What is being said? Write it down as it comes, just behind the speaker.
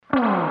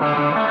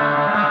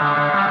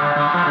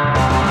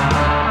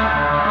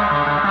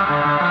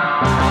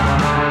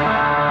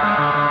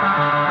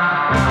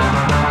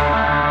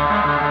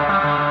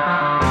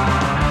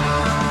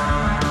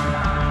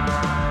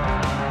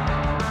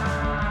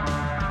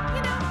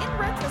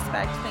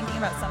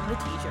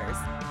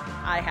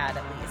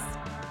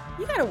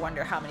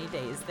Wonder how many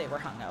days they were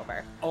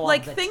hungover.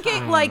 Like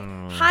thinking, time. like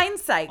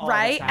hindsight, All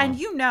right? And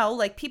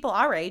like people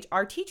our age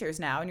are teachers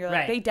now, and you're like,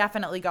 right. They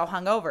definitely go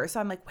hungover. So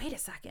I'm like, wait a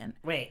second.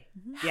 Wait.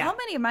 How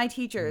many of my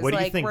teachers what do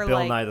you like think were Bill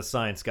like, Nye the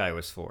Science Guy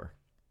was for?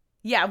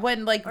 Yeah,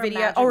 when like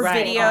videos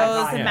right.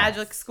 and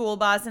Magic School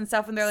Bus and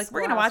stuff, and they're like,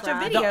 we're gonna watch a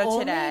video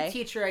today. The only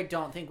teacher I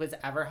don't think was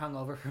ever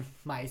hungover from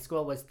my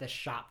school was the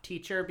shop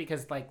teacher,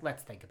 because like,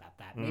 let's think about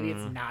that. Maybe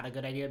it's not a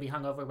good idea to be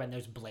hungover when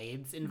there's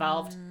blades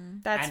involved.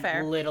 That's and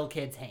fair. Little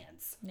kids'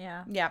 hands.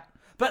 Yeah. Yeah.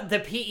 But the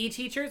PE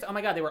teachers, oh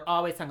my God, they were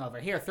always hungover.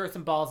 Here, throw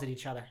some balls at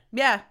each other.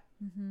 Yeah.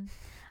 Mm-hmm.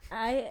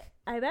 I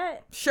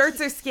bet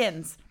shirts or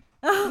skins.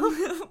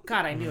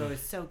 God, I knew it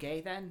was so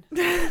gay then.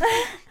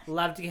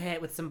 Love to get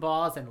hit with some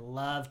balls and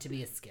love to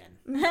be a skin.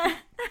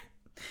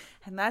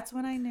 And that's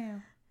when I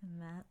knew.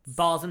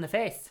 Balls in the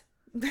face.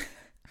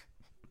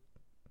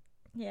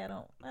 Yeah, I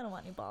don't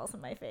want any balls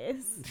in my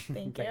face.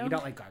 Thank you. You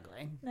don't like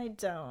gargling. I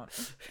don't.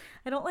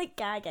 I don't like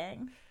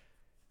gagging.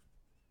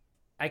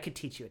 I could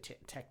teach you a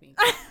technique.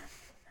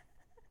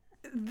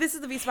 This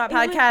is the V-Spot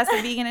Podcast,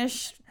 a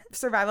veganish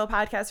survival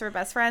podcast for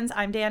best friends.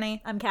 I'm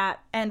Danny. I'm Kat.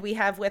 And we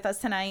have with us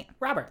tonight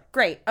Robert.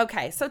 Great.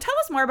 Okay. So tell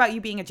us more about you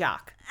being a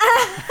jock.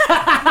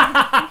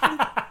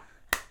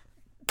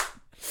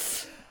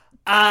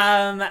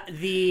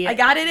 I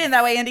got it in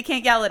that way Andy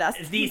can't yell at us.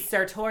 The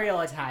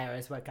sartorial attire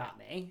is what got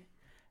me.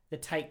 The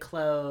tight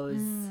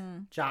clothes,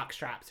 jock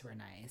straps were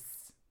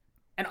nice.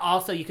 And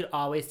also you could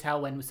always tell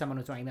when someone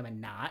was wearing them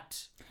and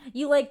not.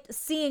 You liked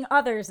seeing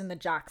others in the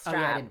jock strap. Oh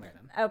yeah, I didn't wear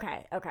them.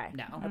 Okay.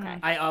 No. Okay.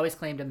 I always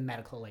claimed a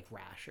medical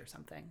rash or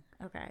something.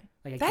 Okay.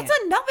 Like that's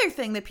another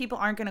thing that people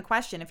aren't going to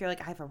question if you're like,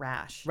 I have a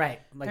rash.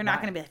 Right. Like, they're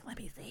not going to be like, let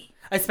me see.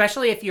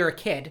 Especially if you're a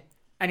kid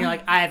and you're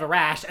like, I have a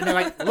rash. And they're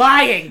like,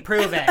 lying,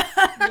 prove it.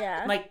 Yeah.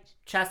 I'm like,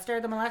 Chester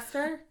the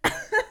molester?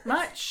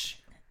 Much.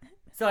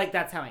 So like,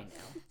 that's how I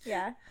knew.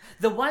 Yeah.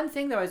 The one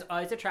thing that I was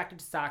always attracted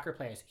to soccer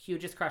players,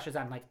 hugest crushes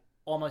on like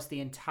almost the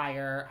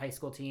entire high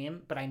school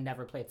team, but I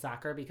never played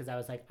soccer because I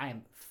was like, I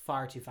am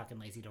far too fucking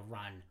lazy to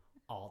run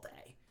all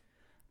day.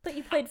 But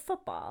you played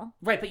football.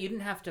 Right, but you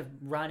didn't have to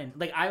run. And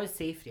like, I was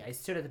safety. I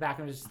stood at the back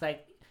and was just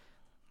like,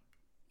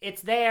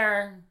 it's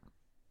there.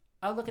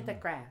 Oh, look at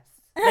that grass.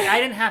 Like, I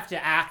didn't have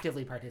to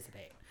actively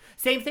participate.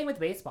 Same thing with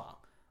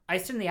baseball. I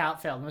stood in the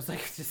outfield and was like,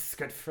 this is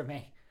good for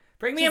me.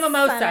 Bring me a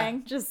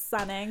mimosa. Just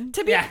sunning.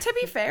 To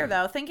be fair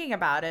though, thinking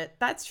about it,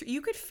 that's you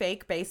could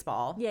fake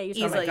baseball. Yeah, you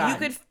easily. Oh you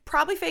could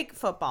probably fake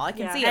football. I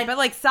can see and it, but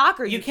like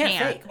soccer, you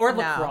can't fake. Or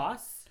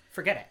lacrosse.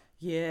 Forget it.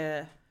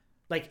 Yeah.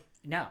 Like,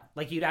 no.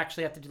 Like, you'd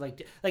actually have to do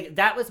like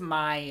that was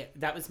my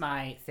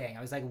thing.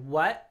 I was like,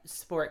 what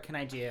sport can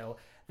I do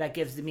that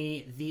gives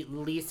me the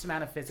least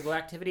amount of physical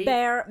activity?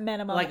 Bare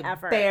minimum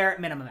effort. Bare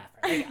minimum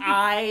effort. Like,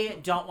 I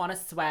don't want to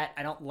sweat.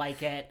 I don't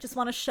like it. Just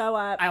want to show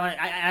up.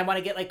 I want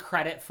to get like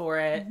credit for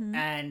it,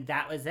 and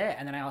that was it.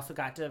 And then I also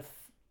got to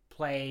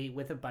play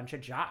with a bunch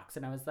of jocks,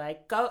 and I was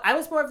like, go. I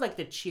was more of like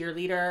the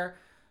cheerleader,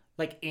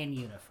 like in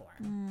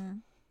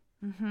uniform.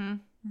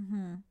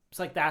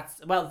 So like that,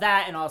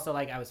 and also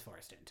like I was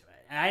forced into it.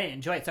 And I didn't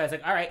enjoy it. So I was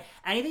like, all right,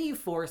 anything you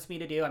force me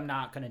to do, I'm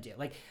not going to do.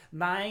 Like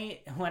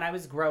when I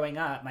was growing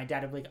up, my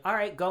dad would be like, all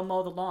right, go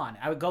mow the lawn.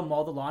 I would go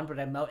mow the lawn, but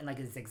I'd mow it in like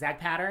a zigzag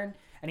pattern.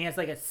 And he has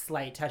like a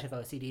slight touch of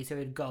OCD. So he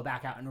would go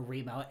back out and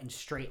remow it in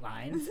straight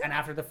lines. And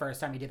after the first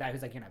time he did that, he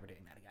was like, you're never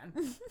doing that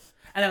again.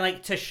 And then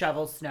like to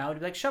shovel snow, he'd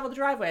be like, shovel the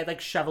driveway. I'd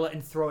like shovel it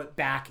and throw it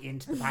back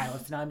into the pile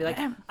of snow and be like,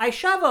 I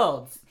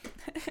shoveled.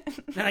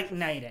 And they're like,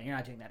 no, you didn't. You're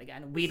not doing that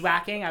again. Weed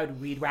whacking, I would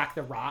weed whack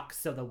the rocks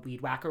so the weed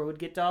whacker would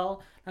get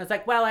dull. And I was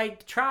like, well, I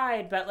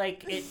tried, but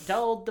like it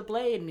dulled the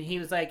blade. And he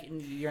was like,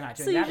 you're not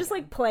doing that. So you just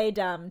like play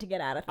dumb to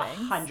get out of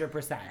things.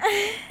 100%.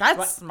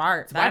 That's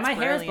smart. That's why my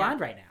hair is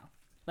blonde right now.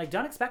 Like,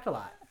 don't expect a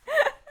lot.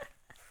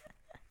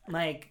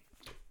 Like,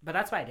 but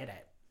that's why I did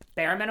it.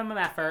 Bare minimum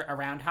effort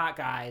around hot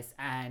guys,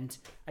 and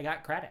I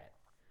got credit.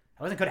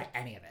 I wasn't good at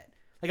any of it.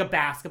 Like a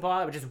basketball,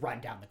 I would just run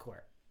down the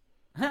court.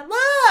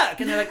 Look!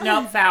 And they're like,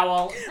 nope,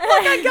 foul. Look,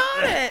 I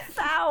got it.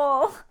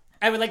 Foul.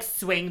 I would like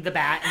swing the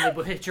bat, and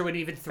the pitcher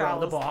wouldn't even throw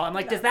the ball. I'm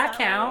like, does that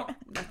count?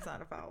 That's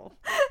not a foul.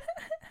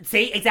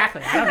 See,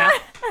 exactly. I don't know.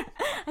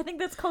 I think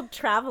that's called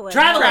traveling.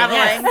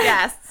 Traveling,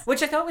 yes.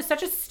 Which I thought was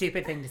such a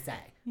stupid thing to say.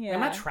 Yeah.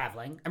 I'm not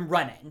traveling. I'm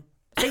running.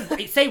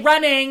 Say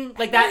running.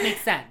 Like, that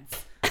makes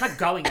sense. I'm not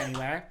going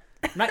anywhere.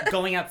 I'm not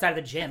going outside of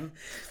the gym.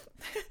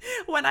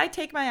 When I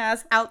take my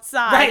ass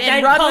outside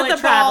and run with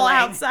the ball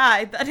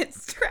outside, then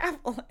it's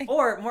traveling.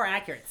 Or, more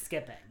accurate,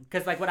 skipping.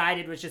 Because, like, what I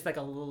did was just, like,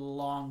 a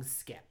long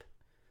skip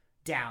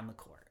down the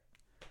court.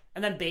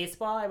 And then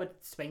baseball, I would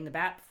swing the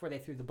bat before they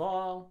threw the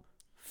ball.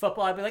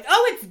 football, I'd be like,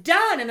 oh, it's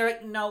done. And they're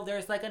like, no,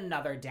 there's like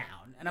another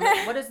down. And I'm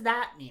like, what does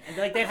that mean? And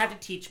they'd have to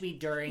teach me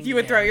during. You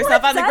would the throw game.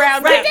 yourself on the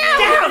ground. Right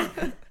Right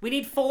down. We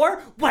need 4.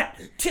 1,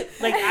 2.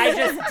 Like I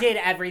just did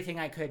everything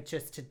I could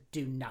just to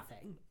do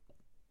nothing.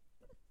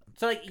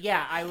 So like,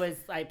 yeah,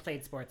 I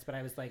played sports, but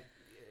I was like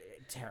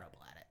terrible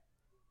at it,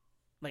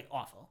 like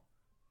awful.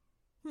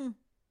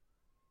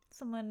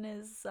 Someone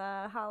is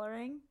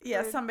hollering.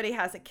 Yeah, Or- somebody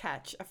has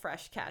a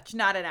fresh catch,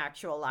 not an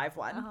actual live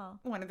one. Uh-huh.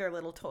 One of their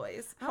little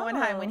toys. Oh.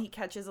 Hohenheim, when he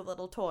catches a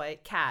little toy,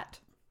 cat,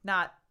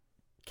 not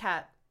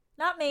cat,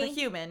 Not the me.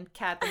 human,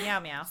 cat, the meow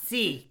meow.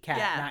 C cat,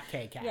 Yeah. not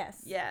K cat.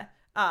 Yes. Yeah,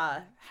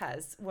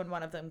 has when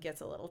one of them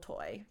gets a little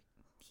toy,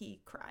 he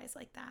cries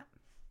like that.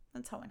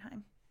 That's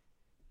Hohenheim.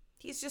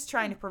 He's just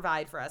trying to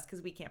provide for us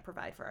because we can't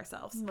provide for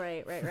ourselves.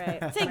 Right.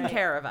 Taking Right.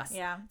 care of us.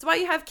 Yeah. That's why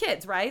you have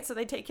kids, right? So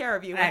they take care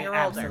of you when you're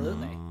older.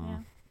 Absolutely. Yeah.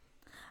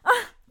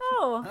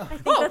 Oh, I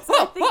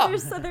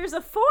think there's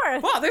a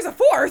fourth. Wow, there's a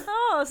fourth.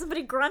 Oh,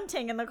 somebody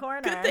grunting in the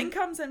corner. Good thing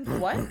comes in.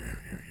 What?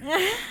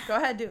 Go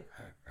ahead, do.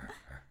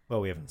 Well,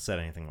 we haven't said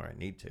anything where I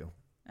need to.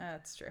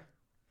 That's true.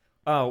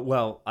 Oh,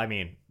 well, I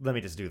mean, let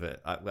me just do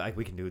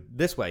we can do it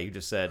this way. You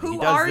just said, he Who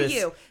does are this,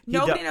 you? he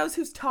Nobody knows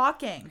who's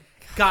talking.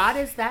 God,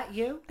 is that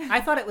you?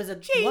 I thought it was a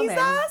woman.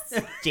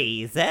 Jesus.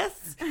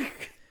 Jesus.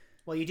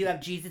 Well, you do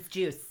have Jesus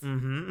juice.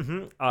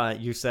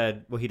 You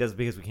said, well, he does it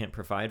because we can't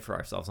provide for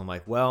ourselves. I'm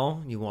like,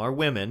 well, you are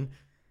women.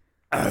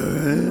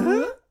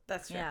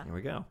 That's true. Yeah. Here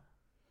we go.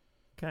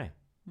 Okay.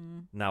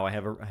 Now I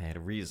had a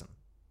reason.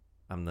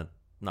 I'm the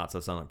not so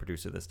silent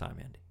producer this time,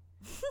 Andy.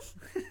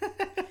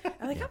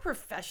 I like how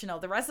professional.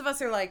 The rest of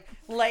us are like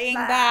laying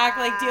back,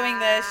 like doing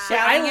this,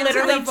 Yeah, shouting I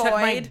literally into the took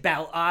my void.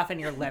 belt off in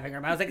your living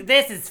room. I was like,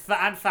 this is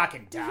I'm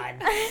fucking done.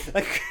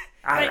 Like,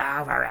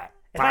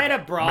 if I had a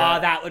bra,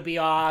 that would be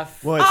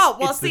off. Oh,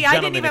 well, it's the see, I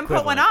didn't gentleman even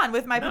put one equivalent. on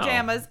with my No.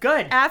 pajamas.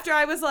 Good. After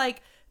I was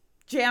like,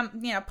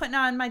 putting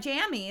on my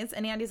jammies,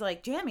 and Andy's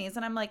like, jammies?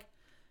 And I'm like,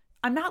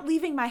 I'm not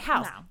leaving my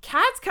house. No.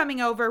 Kat's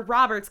coming over,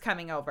 Robert's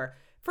coming over.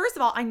 First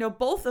of all, I know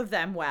both of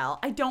them well.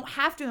 I don't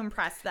have to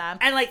impress them.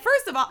 And, like,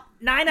 first of all,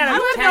 9 out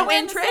you of have 10. no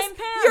wearing the interest. same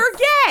pants.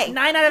 You're gay.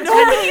 9 out of 10.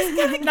 Nobody's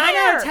gonna 9 out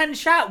care. of 10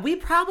 shot. We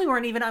probably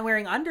weren't even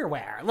wearing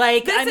underwear.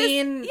 Like, This I is-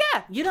 mean,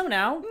 yeah. you don't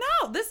know.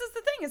 No, this is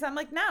the thing is I'm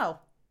like, no,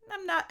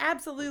 I'm not.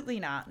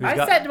 Absolutely not. Who's I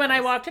got- said when I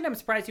walked in, I'm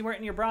surprised you weren't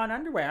in your bra and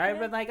underwear. I've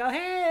been like, oh,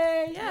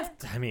 hey. Yeah.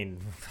 I mean,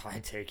 I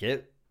take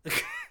it.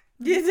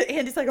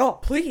 Andy's like, oh,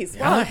 please.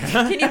 Yeah. Well,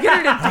 can you get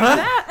her to do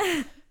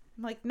that?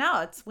 I'm like,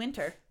 no, it's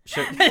winter.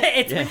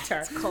 It's Yeah.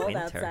 winter. Cold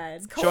Winter.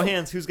 outside. Show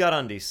hands. Who's got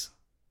undies?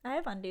 I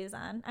have undies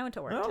on. I went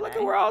to work Oh, today. look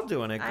at we're all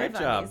doing it. I Great have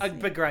job.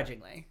 undies.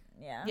 Begrudgingly.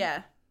 Yeah.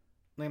 Yeah.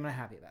 I'm not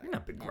happy about it.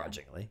 Not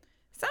begrudgingly.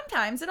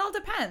 Sometimes it all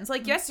depends.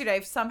 Like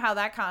yesterday, somehow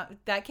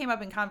that came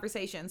up in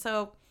conversation.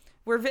 So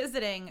we're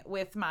visiting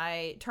with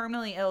my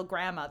terminally ill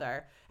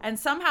grandmother, and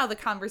somehow the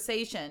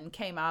conversation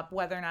came up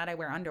whether or not I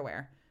wear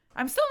underwear.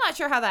 I'm still not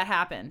sure how that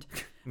happened.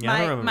 Yeah, I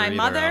don't remember my either,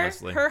 mother,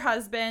 honestly. her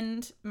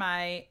husband,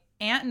 my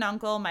aunt and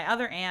uncle, my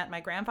other aunt,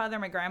 my grandfather,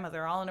 my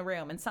grandmother, all in a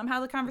room, and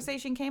somehow the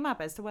conversation came up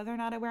as to whether or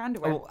not I wear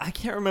underwear. Oh, I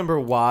can't remember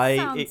why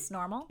Sounds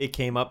normal. it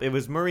came up. It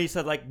was Marie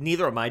said like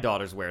neither of my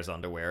daughters wears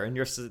underwear, and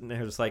you're sitting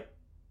there just like,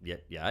 yeah,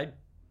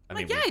 I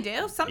mean, I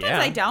do. Sometimes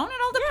yeah. I don't. It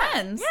all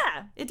depends.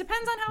 Yeah. It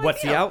depends on how What's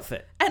I feel. the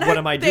outfit? And What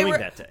am I they doing were-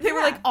 that day? They were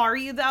Yeah. like, "Are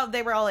you though?"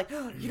 They were all like,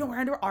 oh, "You don't wear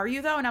underwear, are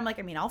you though?" And I'm like,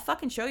 "I mean, I'll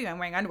fucking show you I'm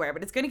wearing underwear,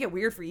 but it's gonna get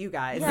weird for you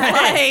guys." Yeah.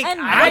 Like, and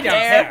I what don't does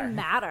care. it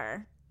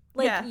matter?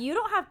 Like, Yeah. you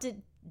don't have to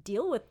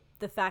deal with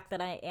the fact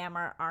that I am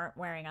or aren't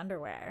wearing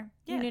underwear.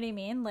 You Yeah. know what I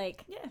mean?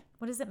 Like, Yeah.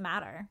 what does it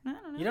matter? I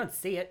don't know. You don't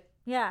see it.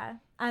 Yeah.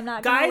 I'm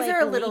not gonna, Guys like,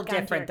 are a little leak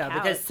onto different your though,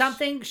 because couch.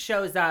 something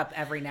shows up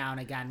every now and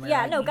again. Where,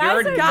 Yeah, like, no,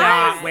 guys you're are- not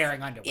Guys-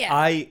 wearing underwear.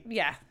 Yeah.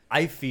 Yeah.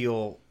 I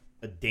feel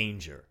a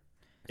danger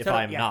if So,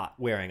 I'm yeah. not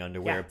wearing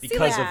underwear Yeah.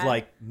 because yeah. of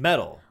like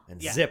metal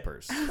and Yeah.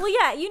 zippers. Well,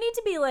 yeah, you need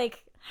to be,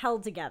 like,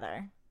 held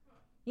together.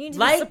 You need to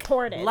be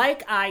supported.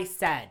 Like I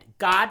said,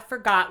 God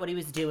forgot what he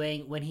was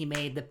doing when he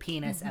made the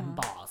penis Mm-hmm. and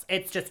balls.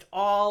 It's just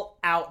all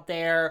out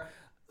there,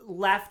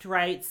 left,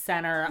 right,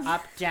 center,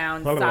 up,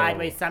 down,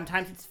 sideways.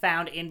 Sometimes it's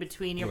found in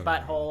between your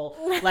butthole.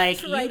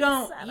 Like right, you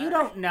don't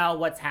center. know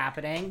what's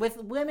happening with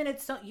women.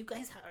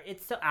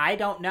 I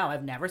don't know.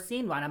 I've never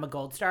seen one. I'm a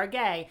gold star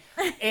gay.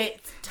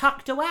 It's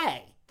tucked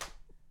away.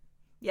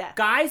 Yeah.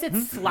 Guys,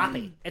 it's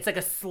sloppy. It's like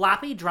a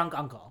sloppy drunk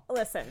uncle.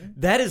 Listen.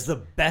 That is the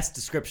best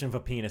description of a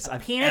penis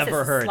I've penis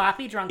ever is heard.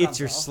 sloppy drunk It's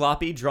your uncle.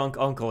 sloppy drunk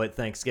uncle at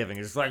Thanksgiving.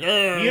 It's like,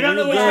 You don't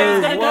know which way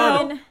it's gonna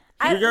go.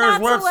 You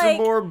guys want some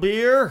more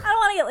beer? I don't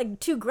want to get, like,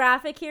 too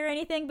graphic here or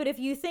anything, but if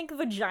you think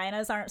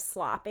vaginas aren't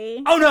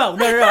sloppy, Oh no.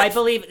 I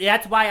believe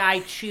that's why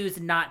I choose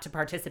not to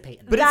participate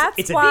in But that. That's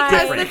it's a why-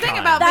 different The thing kind.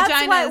 about that's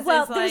vaginas why.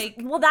 Well, is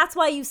like, that's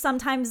why you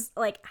sometimes,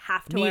 like,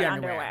 have to Need wear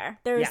underwear. underwear.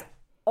 There's Yeah.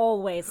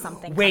 always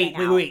something. Wait.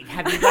 coming out.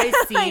 Have you guys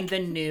seen the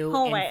new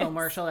always.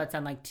 infomercial that's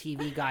on like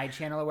TV Guide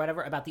channel or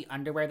whatever about the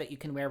underwear that you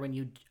can wear when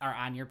you are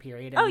on your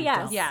period? And Oh, you yes.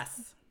 don't?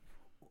 yes.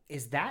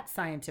 Is that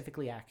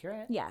scientifically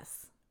accurate?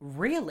 Yes.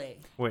 Really?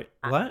 Wait,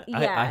 what?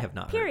 Yeah. I have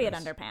not. Period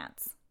heard this.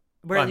 underpants.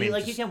 Where Well, I mean, you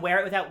just- can wear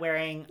it without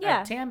wearing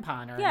Yeah. a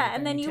tampon or Yeah, anything.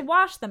 and then you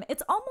wash them.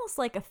 It's almost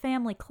like a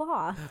family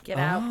cloth, Get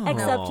out. Oh.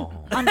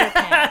 except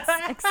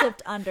underpants.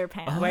 Except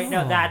underpants. Wait,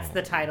 no, that's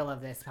the title of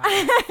this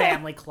podcast.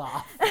 Family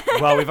cloth.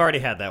 Well, we've already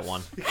had that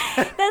one.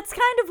 That's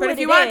kind of But what if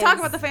you it want to talk is.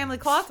 about the family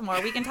cloth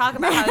more, we can talk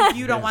about how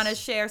you don't want to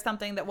share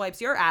something that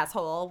wipes your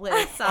asshole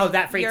with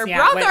That freaks your me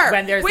out. brother.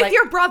 When there's with like,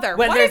 your brother.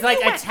 When What there's if like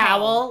you a went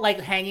towel home? like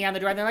hanging on the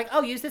door, and they're like,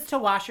 "Oh, use this to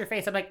wash your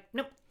face." I'm like,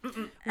 "Nope."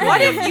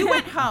 What if you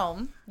went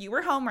home? You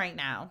were home right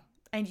now,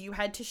 and you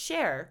had to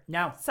share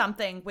No.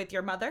 something with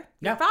your mother,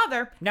 No. your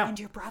father, No. and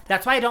your brother.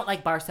 That's why I don't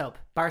like bar soap.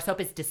 Bar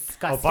soap is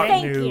disgusting.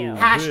 Thank you.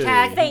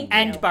 Hashtag Thank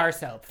end you. bar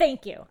soap.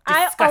 Thank you.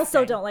 I also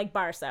Disgusting. don't like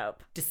bar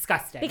soap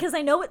Disgusting. because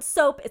I know it's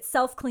soap. It's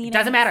self-cleaning. It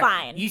doesn't matter.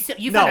 Fine.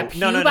 You've No, got a pube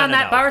no, no, no, on no,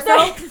 that no. bar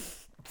soap.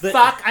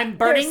 Fuck! I'm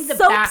burning There's the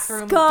soap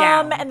bathroom scum,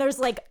 down. and there's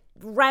like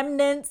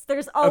remnants.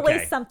 There's always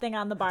Okay. something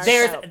on the bar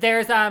soap.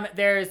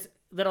 There's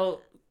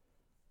little.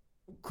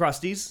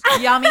 Crusties.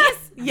 Yummies.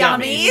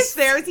 Yummies.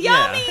 There's Yeah.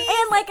 yummies.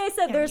 And like I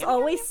said, there's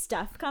always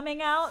stuff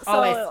coming out. So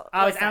Always. I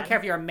don't listen. care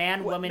if you're a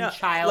man, woman, no,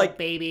 child, like-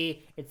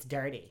 baby. It's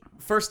dirty.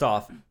 First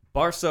off,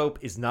 bar soap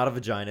is not a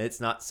vagina.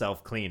 It's not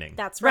self-cleaning.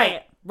 That's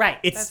right. Right.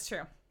 That's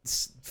true.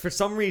 For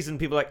some reason,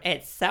 people are like,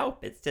 it's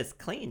soap. It's just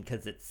clean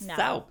because it's No.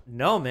 soap.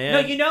 No, man. No,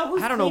 you know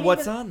who's I don't know cleaning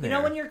what's the- on there. You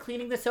know when you're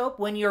cleaning the soap?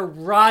 When you're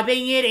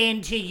rubbing it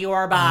into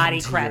your body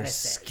Onto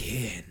crevices. your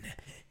skin,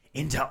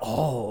 into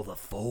all the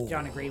folds.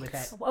 Don't agree with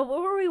it. What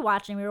were we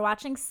watching? We were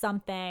watching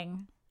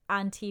something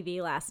on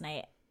TV last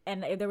night,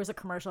 and there was a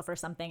commercial for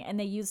something, and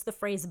they used the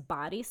phrase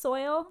body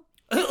soil.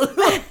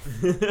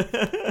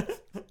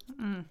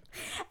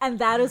 And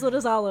that is what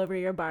is all over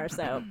your bar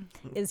soap,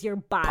 is your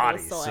body, Body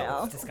soil.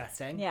 soil. It's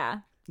disgusting. Yeah.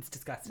 It's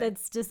disgusting.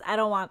 It's just I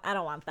don't want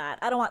that.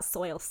 I don't want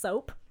soil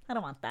soap. I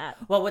don't want that.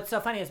 Well, what's so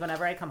funny is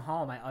whenever I come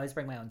home, I always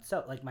bring my own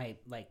soap, like my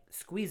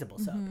squeezable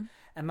soap.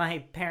 And my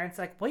parents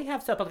are like, "Well, you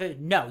have soap." I'm like,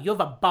 "No, you have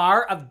a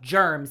bar of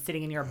germs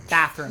sitting in your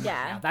bathroom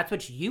Yeah. right now. That's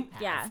what you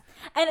have." Yeah.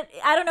 And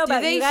I don't know Do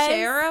about they you guys.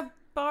 share a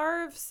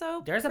bar of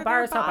soap? There's a for bar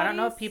their of soap. I don't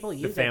know if bodies? people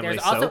use it. family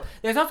There's soap?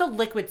 also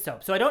liquid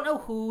soap. So I don't know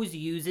who's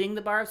using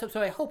the bar of soap.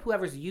 So I hope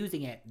whoever's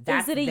using it.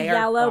 That's it a their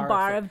yellow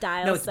bar soap. of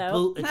Dial No, it's soap?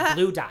 blue. It's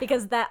blue Dial.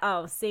 Because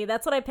see,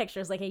 that's what I picture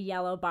is like a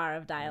yellow bar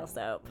of Dial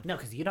soap. No,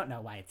 because you don't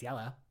know why it's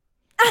yellow.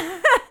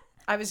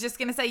 I was just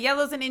gonna say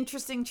yellow's an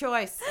interesting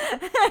choice.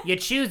 You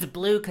choose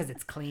blue because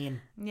it's clean.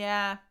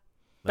 Yeah,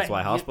 That's But why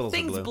you- hospitals are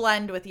things blue.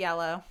 blend with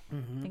yellow.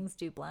 Things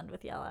do blend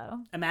with yellow.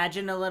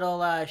 Imagine a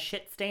little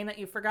shit stain that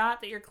you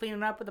forgot that you're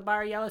cleaning up with a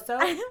bar of yellow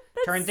soap.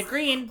 Turns it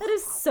green. That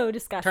is so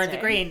disgusting. Turns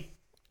it green.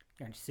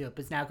 Your soup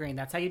is now green.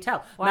 That's how you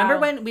tell. Remember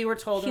when we were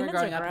told when we were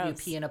Humans growing are up, you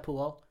gross. pee in a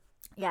pool,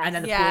 Yes. and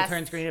then the Yes. pool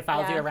turns green, it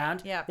follows you Yeah.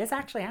 around? Yeah. This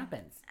actually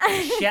happens.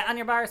 You shit on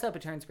your bar of soap,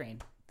 it turns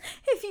green.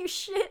 if you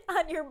shit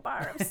on your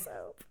bar of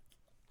soap,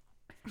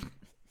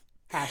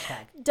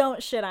 Hashtag.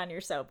 don't shit on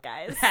your soap,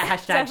 guys.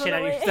 Hashtag shit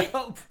on your Definitely-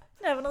 soap.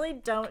 Definitely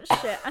don't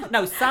shit.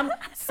 No, some.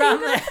 Are you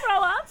gonna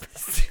throw up?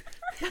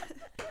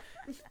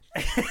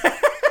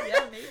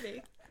 Yeah,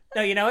 maybe.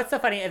 No, you know what's so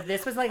funny? If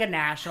this was like a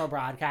national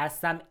broadcast,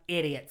 some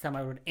idiot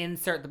somewhere would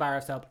insert the bar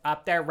of soap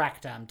up their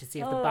rectum to see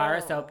if the bar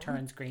of soap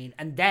turns green.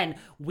 And then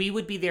we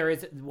would be there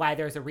is why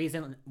there's a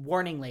reason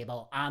warning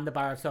label on the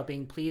bar of soap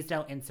being, please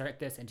don't insert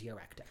this into your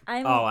rectum.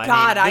 I'm Oh, I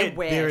God, mean, I there-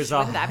 wish. There's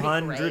Wouldn't that be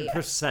great?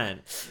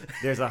 100%.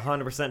 There's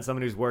 100%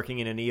 someone who's working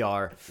in an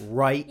ER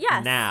right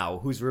Yes.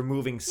 now who's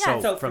removing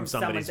soap Soap from from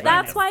somebody's someone's rectum.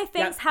 That's why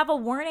things Yep. have a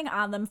warning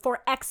on them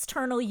for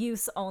external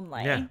use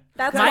only. Yeah.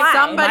 That's My- why.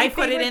 Somebody My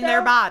put it favorite, in their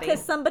though, body.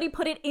 Because somebody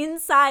put it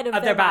inside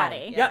of their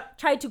body. Yep.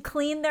 Tried to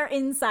clean their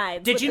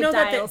insides. Did with you the know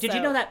that? Dial Did you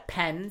know soap. that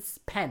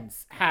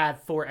pens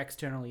have for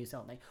external use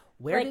only?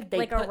 Where Like- did they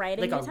like a put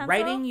writing like utensil? a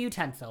writing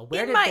utensil?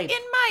 Where In did my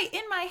they?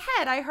 in my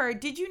head, I heard.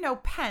 Did you know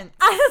Pence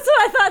That's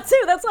what I thought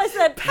too. That's why I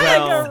said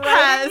Well- like a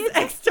has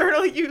writing.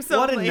 external use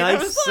What a only? And I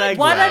nice was like, segue.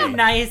 What a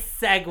nice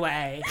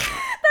segue.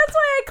 That's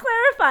why I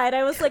clarified.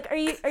 I was like, are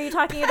you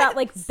talking about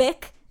like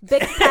Bic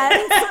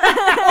pens?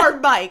 or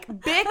Mike,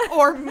 Bic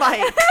or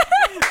Mike,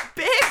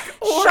 Bic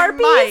or Sharpies?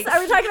 Mike. Are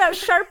we talking about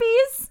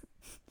Sharpies?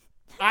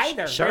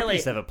 Either Sharpies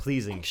really. have a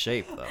pleasing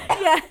shape, though.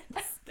 Yes.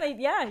 Like,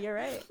 yeah, you're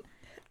right.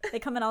 They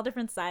come in all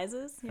different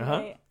sizes. You're Uh-huh.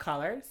 right.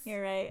 Colors.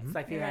 You're right. It's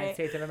like the You're United right.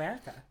 States of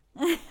America.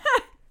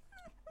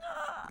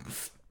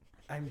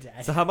 I'm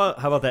dead. So how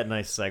about that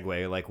nice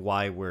segue? Like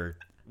why we're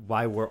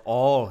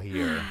all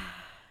here,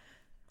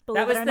 Believe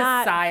That was it or the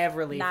not, sigh of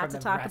relief not from to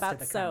the talk rest about of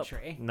the soap.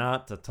 country.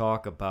 not to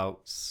talk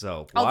about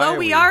soap. Why Although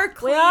we are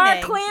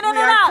cleaning,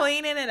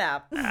 cleaning it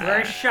up.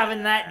 We're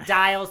shoving that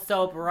Dial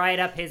soap right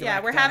up his. Yeah,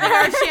 we're rectum. having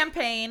our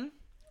champagne.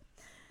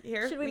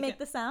 Here, Should we make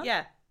the sound?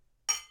 Yeah,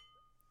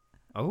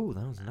 Oh,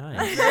 that was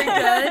nice. very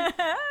good.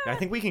 I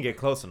think we can get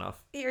close enough.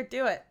 Here,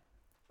 do it.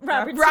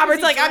 Robert's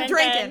Robert's busy like, I'm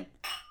drinking.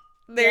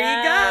 There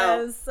you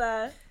go.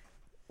 Yes.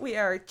 We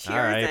are cheersing. All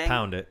right,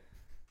 pound it.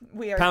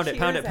 We are Pound it,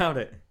 pound it, cheersing. pound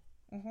it.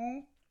 I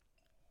need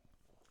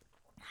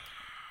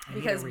a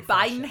Because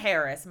refresher. Biden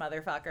Harris,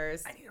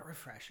 motherfuckers. I need a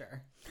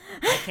refresher.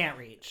 I can't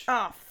reach.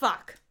 Oh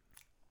fuck.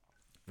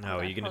 No,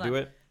 are you hold gonna on. do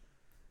it?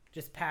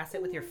 Just pass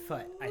it with your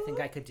foot. I think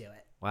I could do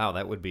it. Wow,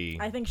 that would be.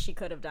 I think she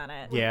could have done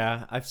it.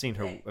 Yeah, I've seen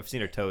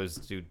her toes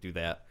do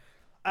that.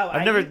 Oh,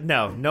 I've never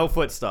no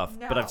foot stuff,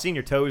 but No. I've seen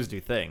your toes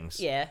do things.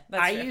 Yeah,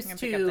 that's I true. used I'm gonna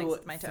pick up things to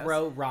with my toes.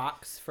 throw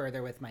rocks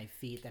further with my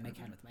feet than I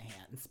can with my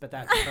hands, but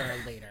that's for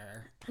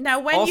later. Now,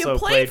 when Also you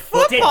played played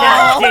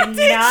football. football,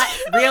 Did not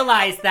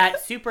realize that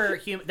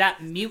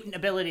that mutant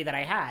ability that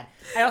I had.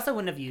 I also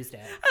wouldn't have used it.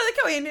 I like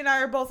how Andy and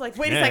I are both like,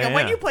 wait a Yeah, second, yeah,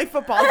 when yeah. you play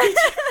football, did you...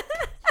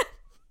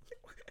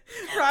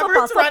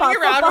 Robert's Football,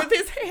 running around football. with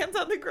his hands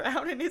on the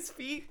ground and his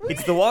feet.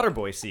 It's the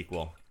Waterboy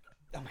sequel.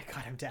 Oh my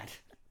god, I'm dead.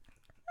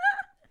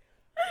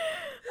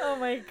 Oh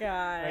my I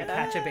god.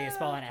 catch a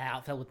baseball in an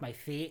outfield with my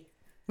feet.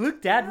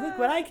 Look, Dad, look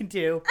what I can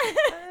do.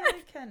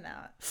 I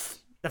cannot.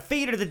 The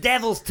feet are the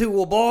devil's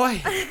tool,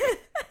 boy.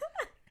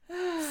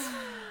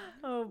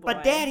 Oh boy.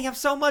 But Daddy, I'm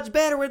so much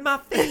better with my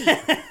feet.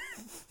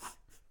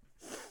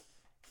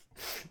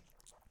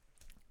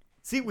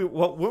 See,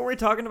 weren't we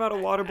talking about a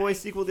Waterboy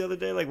sequel the other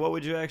day? Like, what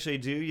would you actually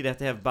do? You'd have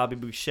to have Bobby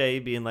Boucher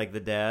being like the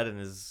dad, and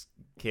his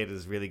kid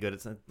is really good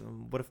at.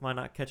 What if am I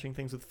not catching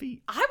things with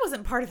feet? I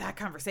wasn't part of that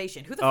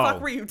conversation. Who the Oh, fuck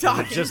were you was it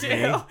talking just to? me?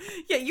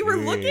 Yeah, you were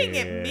looking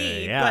at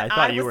me, Yeah, but I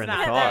thought you was were in the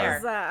not car. That there.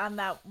 was on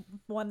that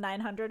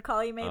 1-900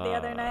 call you made the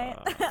other night.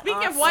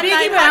 Speaking of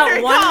Speaking about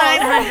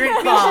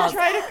 1-900 calls,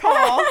 try to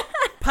call.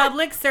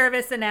 public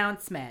service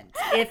announcement.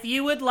 If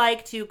you would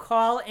like to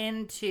call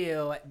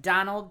into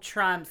Donald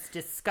Trump's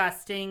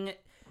disgusting,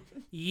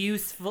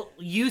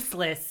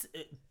 useless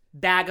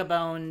bag of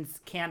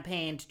bones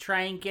campaign to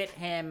try and get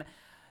him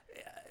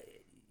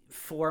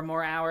 4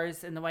 more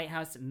hours in the White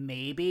House,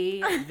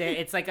 maybe.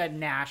 It's like a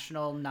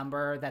national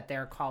number that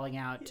they're calling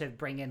out to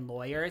bring in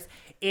lawyers.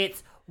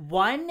 It's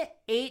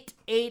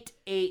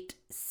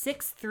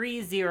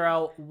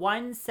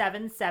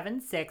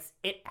 1-888-630-1776.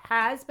 It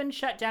has been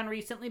shut down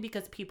recently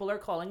because people are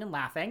calling and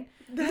laughing.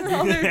 That's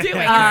all they're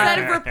doing. Instead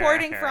of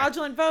reporting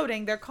fraudulent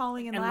voting, they're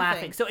calling and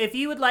laughing. So if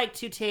you would like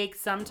to take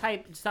some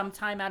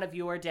time out of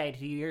your day to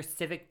do your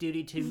civic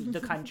duty to the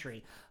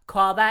country,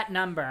 call that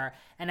number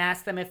and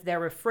ask them if their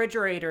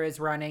refrigerator is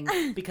running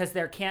because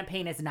their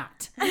campaign is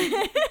not.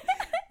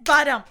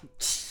 But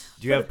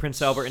Do you have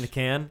Prince Albert in a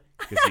can?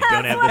 Because you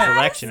don't have this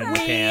election in the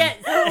can.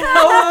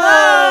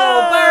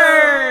 Oh,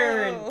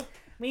 burn!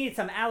 We need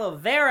some aloe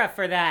vera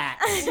for that.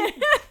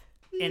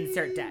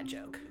 Insert dad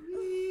joke.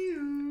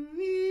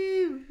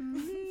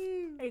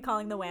 Are you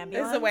calling the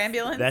ambulance? is the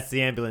ambulance? That's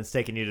the ambulance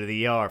taking you to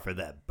the ER for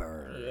that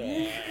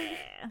burn.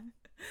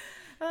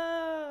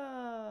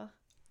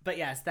 But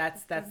yes,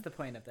 that's the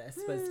point of this,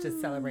 was to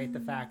celebrate the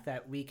fact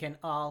that we can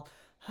all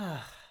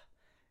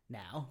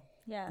now.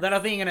 Yeah.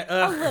 Without being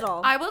A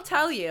little. I will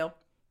tell you,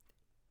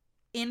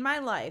 in my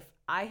life,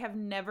 I have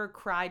never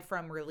cried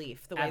from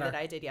relief the way Ever. that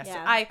I did yesterday.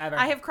 Yeah. Ever.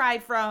 I have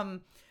cried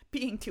from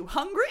being too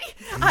hungry.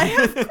 I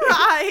have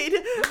cried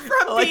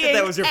from I like being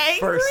that was your angry.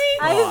 first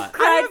I have thought.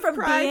 cried I have from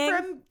cried being.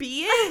 from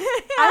being.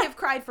 I have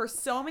cried for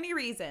so many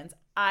reasons.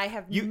 I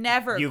have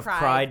never You've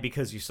cried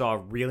because you saw a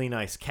really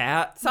nice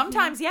cat.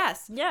 Sometimes,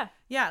 yes. Yeah.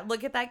 Yeah,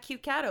 look at that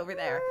cute cat over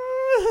there.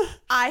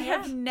 I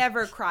have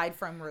never cried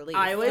from relief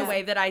the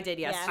way that I did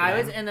yesterday. I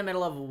was in the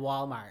middle of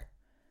Walmart,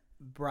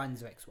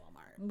 Brunswick's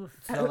Walmart.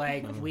 So,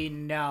 like, we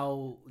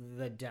know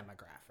the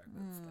demographic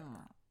of them.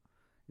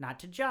 Not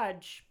to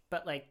judge,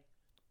 but, like,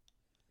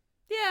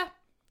 Yeah.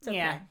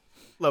 yeah.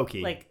 Low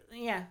key. Like,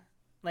 yeah.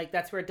 Like,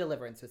 that's where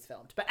Deliverance was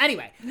filmed. But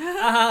anyway,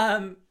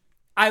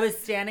 I was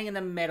standing in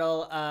the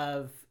middle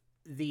of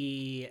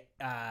the,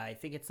 I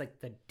think it's like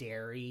the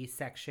dairy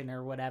section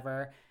or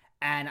whatever.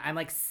 And I'm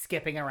like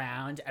skipping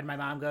around. And my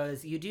mom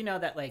goes, you do know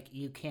that like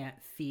you can't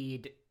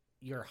feed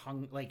your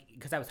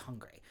because I was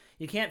hungry.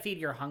 You can't feed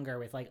your hunger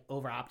with like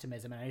over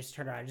optimism. And I just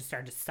turned around and just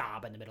started to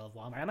sob in the middle of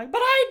Walmart. I'm like,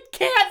 but I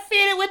can't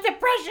feed it with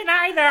depression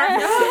either.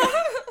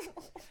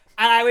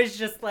 And I was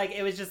just like,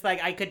 it was just like,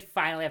 I could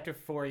finally, after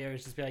 4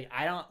 years, just be like,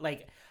 I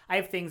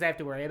have things I have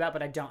to worry about,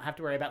 but I don't have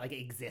to worry about like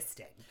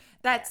existing.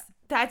 That's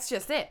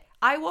just it.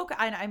 I woke up,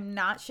 and I'm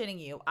not shitting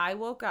you. I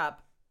woke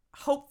up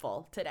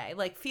hopeful today,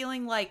 like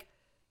feeling like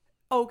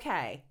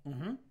okay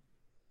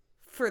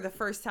for the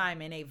first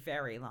time in a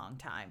very long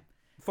time.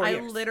 4 I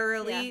years.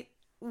 literally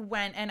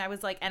went and I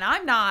was like, and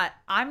I'm not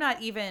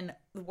even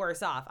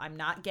worse off. I'm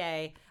not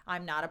gay.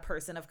 I'm not a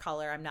person of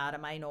color. I'm not a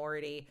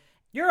minority.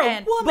 You're a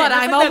woman, but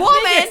That's I'm like a the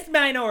woman. biggest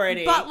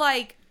minority. But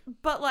like,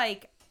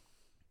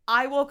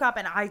 I woke up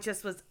and I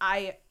just was,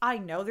 I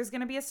know there's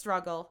going to be a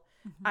struggle.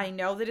 I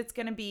know that it's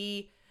going to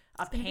be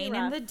a pain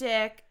in the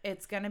dick.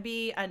 It's going to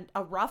be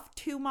a rough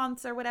 2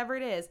 months or whatever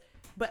it is.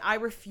 But I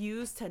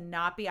refuse to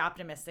not be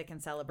optimistic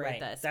and celebrate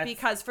this.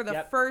 Because for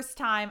the first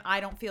time, I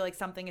don't feel like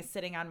something is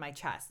sitting on my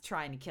chest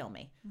trying to kill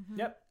me.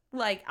 Yep.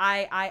 Like,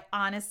 I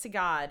honest to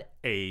God.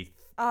 A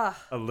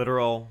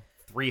literal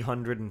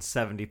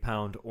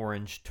 370-pound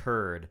orange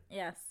turd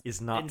Yes. is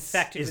not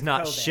Infected with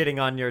not COVID.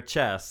 shitting on your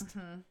chest.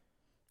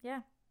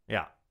 Yeah.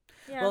 Yeah.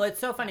 Yeah. Well, it's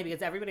so funny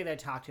because everybody that I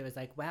talk to is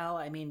like, well,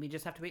 I mean, we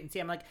just have to wait and see.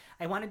 I'm like,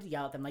 I wanted to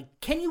yell at them, like,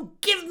 can you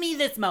give me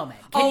this moment?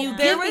 Can you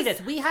give me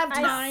this? We have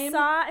time.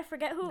 I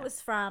forget who it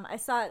was from. I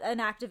saw an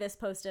activist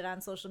posted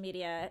on social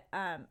media.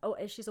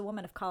 She's a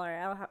woman of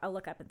color. I'll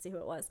look up and see who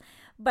it was.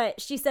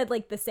 But she said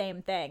like the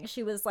same thing.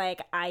 She was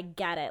like, I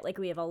get it. Like,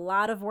 we have a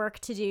lot of work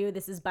to do.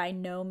 This is by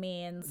no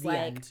means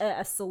like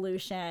a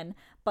solution.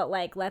 But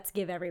like, let's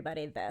give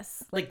everybody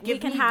this. Like, we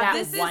give can me have that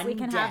this. one We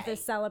can have day.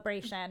 this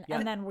celebration, Yep.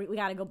 and then we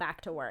got to go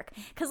back to work.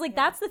 Because like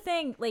that's the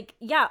thing. Like,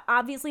 yeah,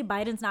 obviously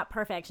Biden's not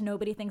perfect.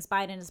 Nobody thinks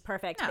Biden is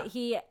perfect. No. But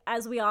he,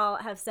 as we all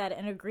have said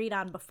and agreed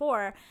on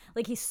before,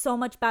 like he's so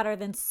much better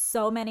than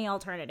so many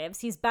alternatives.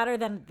 He's better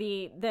than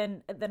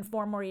than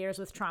 4 more years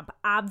with Trump,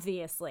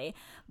 obviously.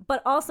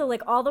 But also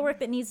like all the work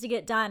that needs to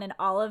get done and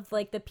all of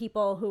like the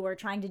people who are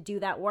trying to do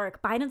that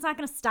work, Biden's not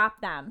going to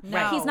stop them.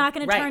 No. He's not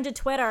going to turn to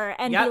Twitter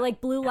and be Yep.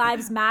 like, Blue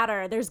Lives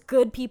Matter. There's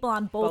good people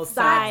on both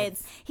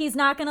sides. He's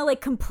not going to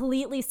like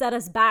completely set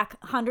us back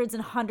hundreds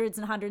and hundreds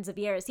and hundreds of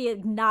years. He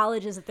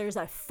acknowledges that there's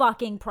a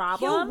fucking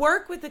problem. He'll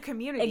work with the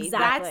community.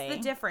 Exactly. That's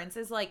the difference.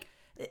 Is like,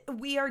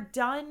 we are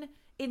done.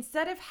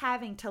 Instead of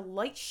having to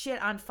light shit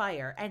on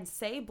fire and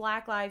say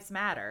Black Lives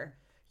Matter,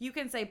 you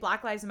can say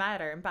Black Lives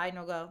Matter, and Biden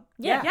will go,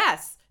 Yeah.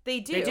 yes, they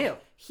do. They do.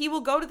 He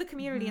will go to the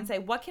community and say,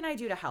 what can I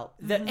do to help?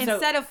 So-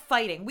 Instead of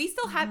fighting. We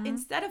still have,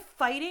 instead of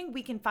fighting,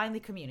 we can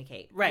finally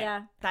communicate. Right.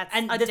 Yeah. That's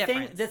And a the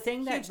difference.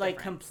 thing that Huge like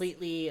difference.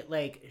 completely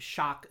like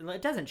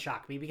it doesn't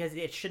shock me because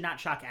it should not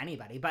shock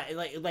anybody. But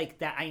like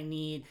that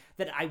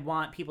I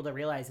want people to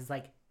realize is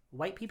like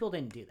white people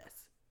didn't do this.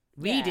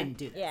 We Yeah. didn't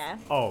do this. Yeah.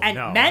 Oh, And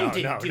no, men no,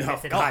 didn't no, do no,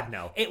 this at God, all.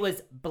 no. It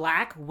was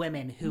black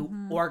women who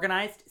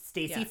organized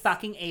Stacey Yes.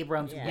 fucking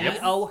Abrams. Yes. We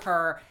owe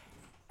her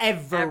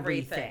everything.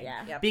 Everything,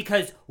 yeah. Yep.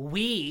 Because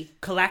we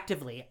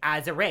collectively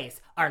as a race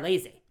are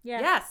lazy. Yeah.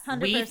 Yes.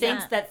 100%. We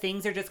think that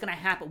things are just going to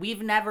happen.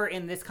 We've never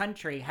in this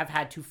country have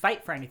had to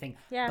fight for anything.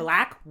 Yeah.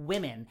 Black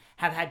women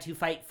have had to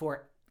fight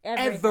for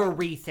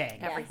Everything.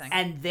 Everything.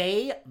 And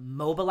they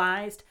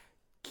mobilized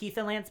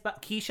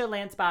Keisha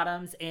Lance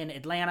Bottoms in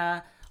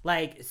Atlanta,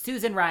 like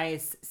Susan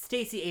Rice,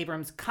 Stacey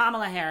Abrams,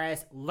 Kamala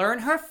Harris. Learn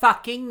her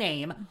fucking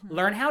name.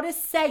 Learn how to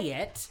say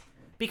it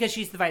because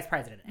she's the vice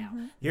president now.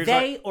 Here's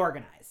They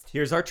organized.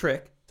 Here's our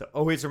trick to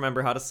always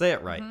remember how to say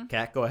it right.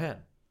 Kat, go ahead.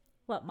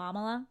 What,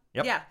 Mamala?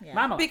 Yep. Yeah.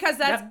 Mama. Because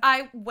that's Yep.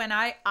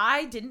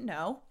 I didn't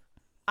know.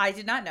 I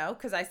did not know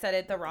because I said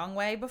it the wrong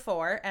way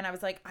before, and I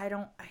was like,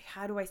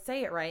 how do I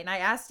say it right? And I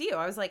asked you,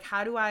 I was like,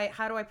 how do I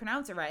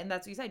pronounce it right? And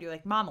that's what you said. You're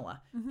like, Mamala.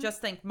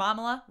 Just think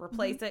Mamala,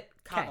 replace it,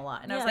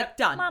 Kamala. And I was Yeah. like,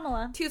 done.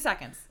 Mamala. 2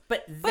 seconds.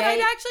 But But I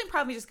actually am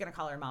probably just gonna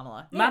call her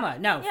Mamala. Mama,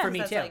 no, Yeah, for me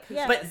that's too. like who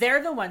she But is.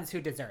 they're the ones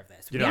who deserve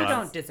this. You We know what?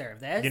 don't deserve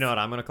this. You know what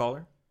I'm going to call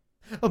her?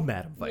 Oh,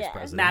 Madam Vice Yeah.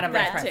 President. Madam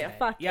Vice That too. President.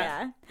 Fuck Yep.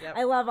 yeah. Yep.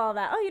 I love all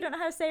that. Oh, you don't know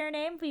how to say her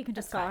name? But you can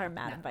just call fine. her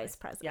Madam Madam Vice Vice.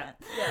 President.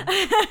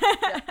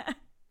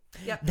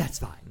 That's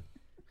fine.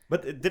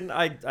 But didn't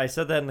I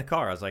said that in the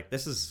car. I was like,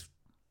 it's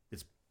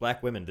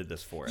black women did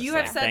this for us. You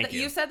Like, have said thank that.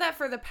 you. You said that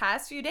for the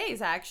past few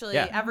days, actually.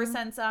 Yeah. Ever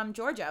since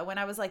Georgia, when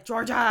I was like,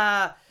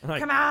 Georgia, Like,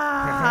 come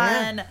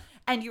on,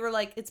 and you were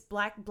like, it's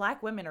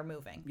black women are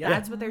moving. Yeah.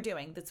 That's what they're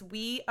doing. That's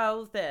we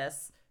owe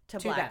this to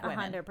black them.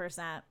 women.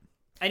 100%.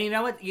 And you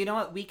know what? You know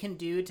what we can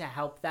do to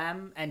help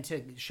them and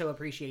to show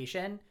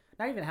appreciation?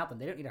 Not even help them.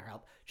 They don't need our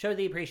help. Show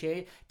the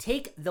appreciation.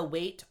 Take the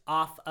weight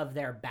off of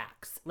their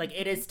backs. Like,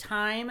 it is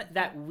time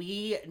that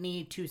we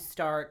need to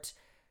start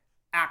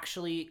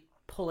actually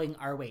pulling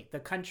our weight. The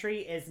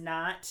country is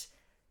not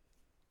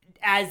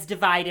as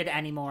divided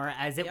anymore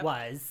as it Yep.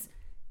 was.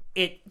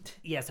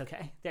 Yes,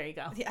 okay. There you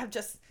go. Yeah,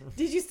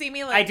 did you see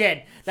me like I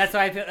did. That's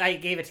why I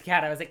gave it to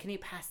Kat. I was like, can you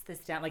pass this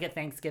down? Like at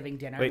Thanksgiving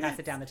dinner, Wait. pass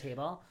it down the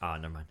table. Oh,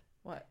 never mind.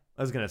 What?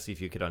 I was going to see if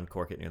you could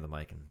uncork it near the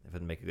mic and if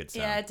it'd make a good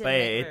sound. Yeah, it didn't. But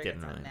make it a very didn't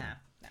good really. sound.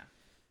 No.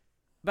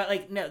 But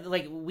like no,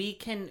 like we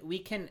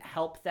can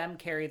help them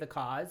carry the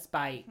cause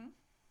by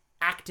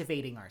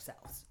activating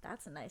ourselves.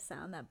 That's a nice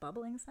sound, that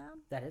bubbling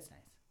sound. That is nice.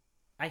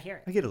 I hear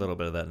it. I get a little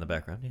bit of that in the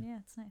background. Yeah, Yeah,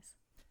 it's nice.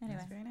 Anyway.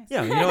 That's very nice.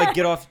 yeah, you know, like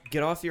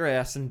get off your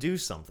ass and do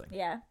something.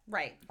 Yeah.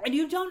 Right. And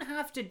you don't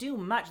have to do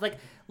much. Like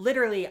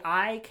literally,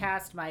 I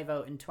cast my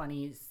vote in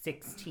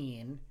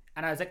 2016,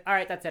 and I was like, all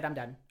right, that's it. I'm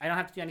done. I don't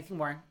have to do anything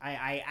more.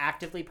 I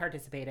actively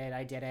participated.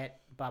 I did it.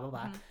 Blah blah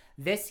blah.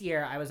 This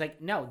year, I was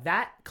like, no,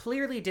 that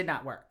clearly did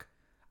not work.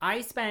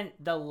 I spent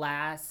the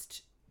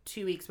last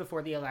 2 weeks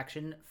before the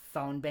election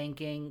phone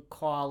banking,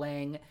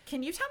 calling.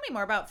 Can you tell me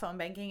more about phone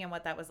banking and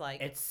what that was like?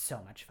 It's so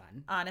much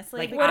fun. Honestly,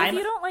 Like, because What I'm- if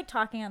you don't like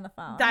talking on the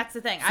phone? that's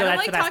the thing. So I don't that's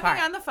like the best talking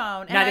part. on the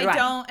phone, and Neither do I I.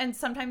 don't. And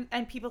sometimes,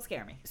 people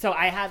scare me. So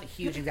I have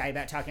huge anxiety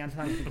about talking on the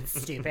phone because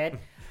it's stupid.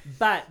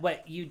 But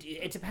what you do,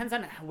 it depends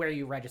on where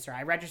you register.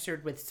 I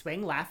registered with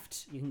Swing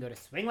Left. You can go to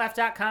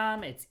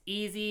swingleft.com. It's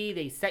easy.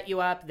 They set you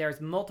up. There's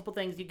multiple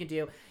things you can do.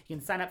 You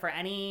can sign up for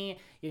you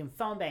can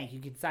phone bank. You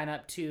can sign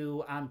up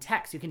to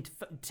text. You can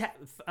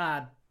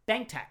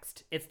bank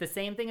text. It's the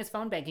same thing as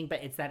phone banking,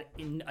 but it's that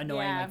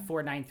annoying Yeah. like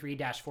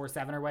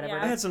 493-47 or whatever.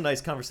 Yeah. I It had is. some nice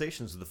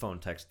conversations with the phone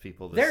text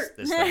people They're-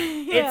 this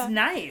thing. Yeah. It's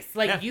nice.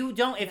 Like Yeah. you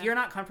don't, if you're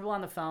not comfortable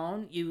on the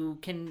phone, you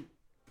can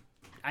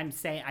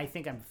I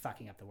think I'm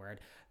fucking up the word,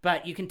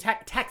 but you can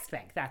text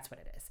bank. That's what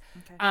it is.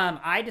 Okay.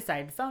 I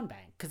decided to phone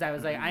bank because I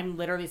was like, I'm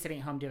literally sitting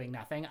at home doing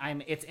nothing.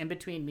 It's in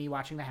between me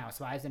watching The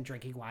Housewives and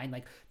drinking wine.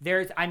 Like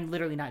I'm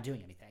literally not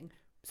doing anything.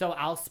 So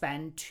I'll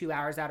spend 2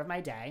 hours out of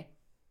my day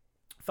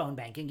phone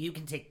banking. You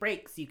can take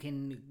breaks. You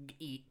can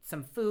eat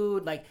some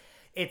food. Like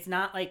it's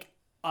not like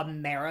a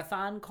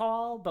marathon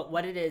call, but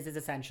what it is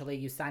essentially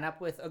you sign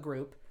up with a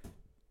group,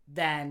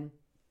 then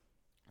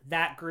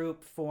that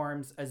group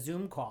forms a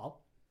Zoom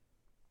call.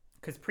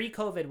 Because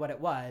pre-COVID, what it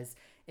was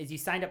is you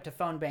signed up to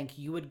phone bank,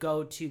 you would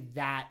go to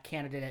that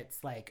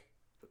candidate's like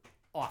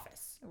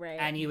office. Right.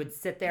 And you would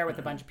sit there with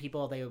a bunch of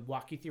people. They would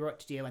walk you through what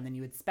to do. And then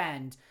you would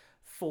spend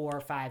 4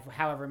 or 5,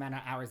 however many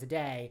hours a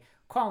day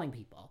calling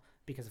people.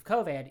 Because of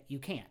COVID, you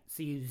can't.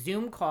 So you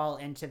Zoom call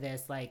into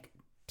this like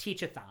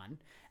teach-a-thon.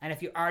 And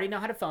if you already know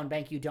how to phone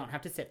bank, you don't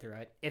have to sit through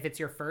it. If it's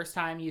your first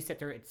time you sit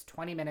through it, it's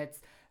 20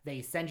 minutes.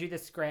 They send you the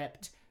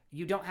script.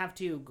 You don't have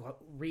to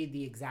read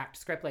the exact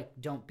script. Like,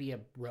 don't be a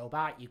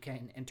robot. You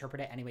can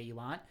interpret it any way you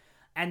want.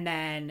 And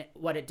then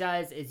what it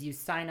does is you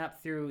sign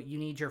up through, you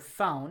need your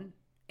phone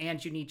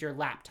and you need your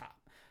laptop.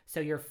 So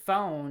your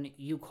phone,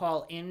 you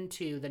call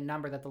into the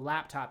number that the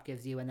laptop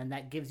gives you, and then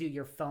that gives you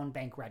your phone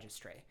bank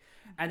registry.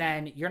 And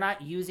then you're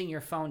not using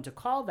your phone to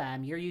call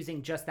them. You're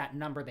using just that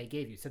number they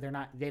gave you. So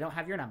they don't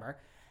have your number.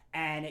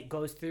 And it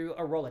goes through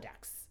a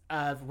Rolodex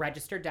of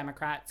registered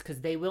Democrats,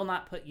 because they will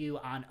not put you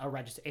on a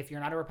register. If you're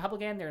not a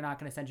Republican, they're not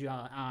going to send you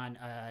on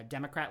a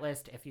Democrat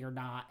list. If you're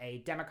not a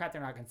Democrat,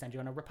 they're not going to send you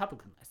on a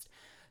Republican list.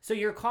 So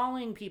you're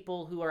calling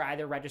people who are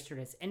either registered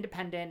as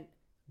independent,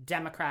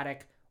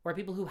 Democratic, or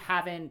people who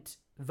haven't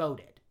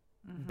voted,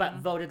 but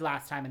voted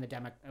last time in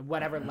the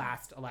whatever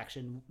last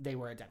election they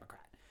were a Democrat.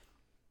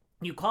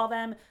 You call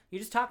them, you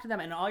just talk to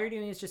them, and all you're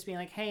doing is just being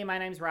like, hey, my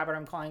name's Robert.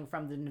 I'm calling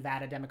from the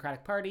Nevada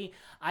Democratic Party.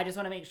 I just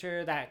want to make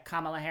sure that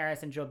Kamala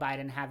Harris and Joe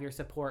Biden have your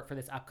support for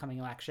this upcoming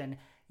election.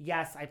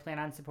 Yes, I plan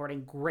on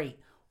supporting. Great.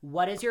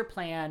 What is your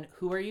plan?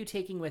 Who are you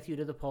taking with you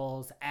to the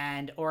polls?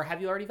 Or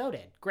have you already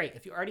voted? Great.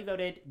 If you already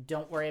voted,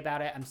 don't worry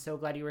about it. I'm so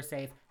glad you were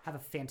safe. Have a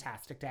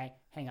fantastic day.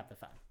 Hang up the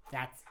phone.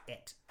 That's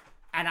it.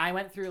 And I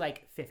went through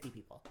like 50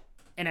 people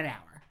in an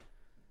hour.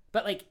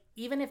 But like,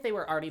 even if they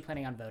were already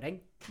planning on voting,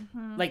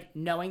 like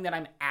knowing that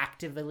I'm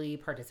actively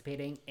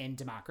participating in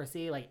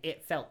democracy, like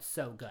it felt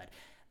so good.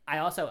 I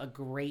also, a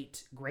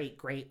great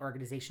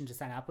organization to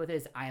sign up with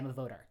is I Am a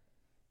Voter.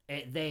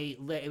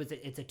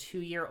 It's a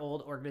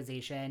 2-year-old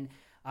organization.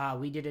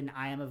 We did an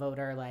I Am a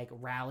Voter like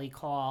rally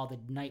call the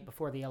night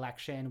before the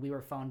election. We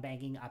were phone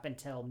banking up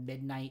until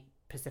midnight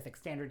Pacific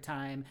Standard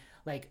Time.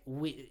 Like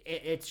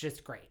it's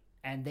just great.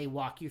 And they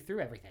walk you through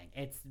everything.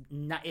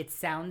 It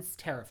sounds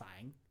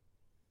terrifying.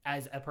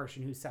 As a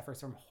person who suffers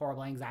from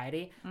horrible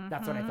anxiety,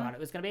 that's what I thought it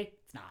was going to be.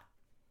 It's not.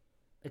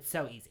 It's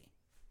so easy.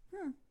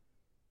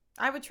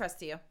 I would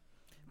trust you.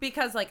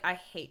 Because, like, I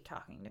hate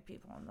talking to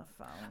people on the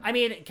phone. I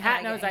mean,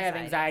 Kat knows I have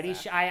anxiety.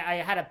 I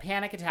had a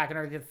panic attack on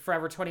her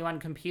Forever 21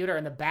 computer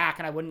in the back,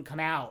 and I wouldn't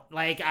come out.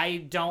 Like, I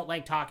don't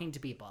like talking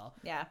to people.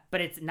 Yeah. But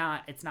it's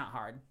not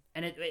hard.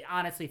 And it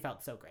honestly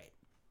felt so great.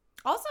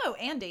 Also,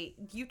 Andy,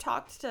 you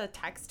talked to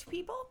text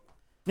people?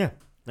 Yeah.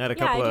 I had a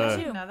couple I of...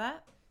 do too. You know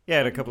that? Yeah, I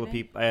had a couple of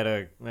people.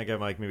 I got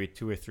like maybe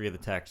 2 or 3 of the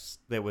texts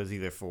that was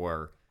either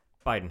for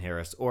Biden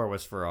Harris or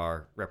was for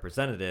our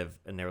representative,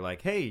 and they were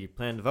like, "Hey, you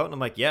plan to vote?" And I'm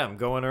like, "Yeah, I'm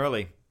going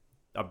early.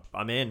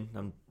 I'm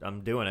in.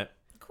 I'm doing it."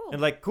 Cool.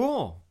 And like,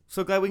 cool.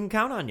 So glad we can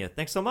count on you.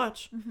 Thanks so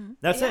much.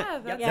 That's it.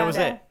 That was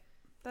it.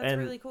 That's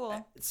really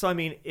cool. So I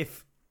mean,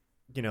 if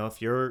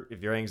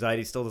your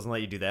anxiety still doesn't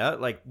let you do that,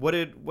 like, what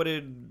did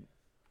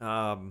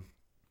I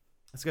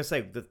was gonna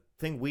say, the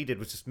thing we did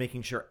was just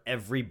making sure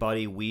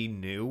everybody we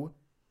knew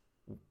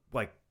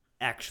like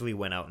actually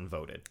went out and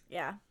voted.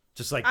 Yeah.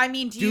 Just like, I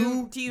mean,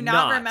 do you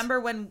not remember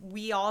when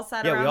we all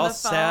sat around we all the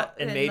phone sat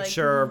and made like,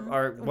 sure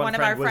our one of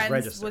our was friends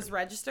registered. was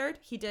registered?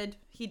 He did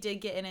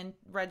get in and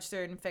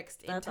registered and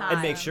fixed in That's time.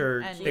 And make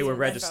sure and they were voted.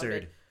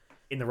 registered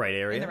in the right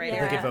area. In the right that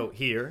they could area. vote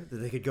here. That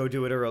they could go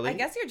do it early. I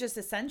guess you're just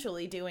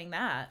essentially doing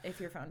that if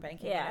you're phone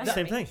banking. Yeah. Just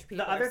Same making thing. sure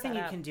people The are other set thing you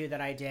up. can do that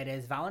I did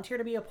is volunteer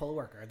to be a poll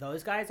worker.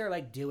 Those guys are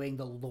like doing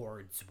the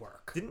Lord's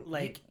work.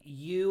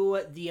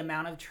 The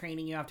amount of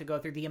training you have to go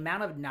through, the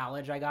amount of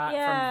knowledge I got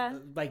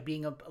from like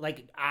being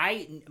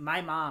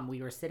my mom,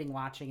 we were sitting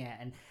watching it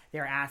and they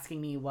were asking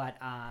me what,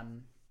 oh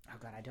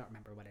God, I don't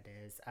remember what it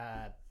is.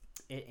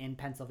 In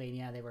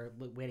Pennsylvania, they were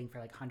waiting for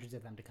like hundreds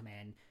of them to come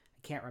in.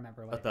 I can't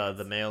remember what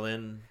the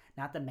mail-in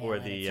Not the mail or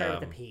in. the, It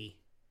started with a P.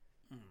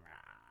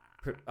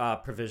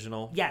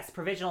 provisional. Yes,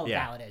 provisional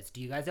Yeah. ballot is.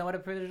 Do you guys know what a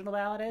provisional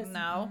ballot is?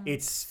 No.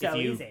 It's So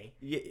easy.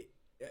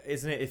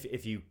 Isn't it?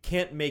 If you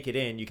can't make it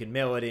in, you can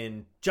mail it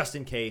in just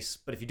in case.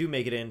 But if you do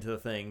make it into the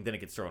thing, then it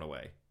gets thrown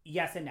away.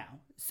 Yes and no.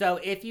 So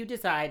if you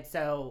decide,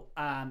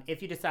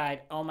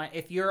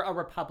 if you're a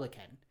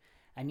Republican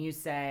and you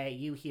say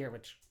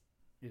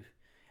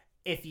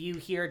if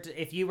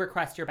you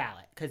request your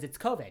ballot because it's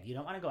COVID, you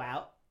don't want to go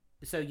out,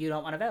 so you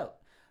don't want to vote.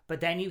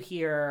 But then you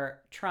hear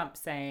Trump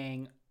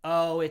saying,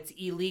 "Oh, it's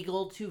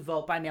illegal to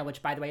vote by mail,"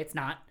 which, by the way, it's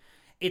not.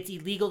 it's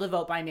illegal to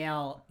vote by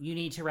mail. You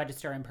need to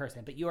register in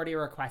person, but you already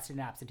requested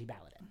an absentee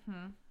ballot in.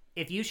 Mm-hmm.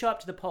 If you show up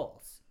to the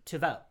polls to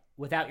vote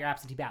without your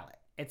absentee ballot,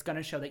 it's going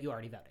to show that you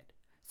already voted.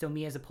 So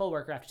me as a poll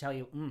worker have to tell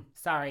you,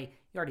 sorry,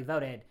 you already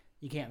voted.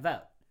 You can't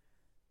vote.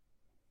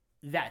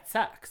 That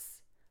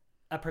sucks.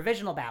 A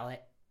provisional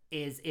ballot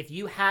is if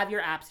you have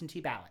your absentee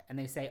ballot and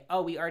they say,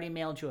 oh, we already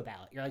mailed you a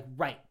ballot. You're like,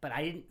 right, but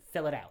I didn't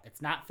fill it out.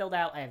 It's not filled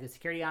out. I have the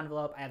security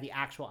envelope. I have the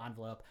actual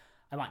envelope.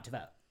 I want to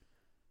vote.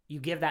 You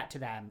give that to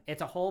them.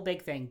 It's a whole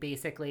big thing.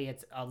 Basically,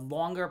 it's a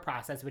longer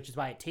process, which is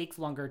why it takes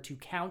longer to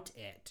count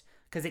it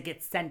because it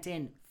gets sent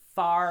in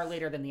far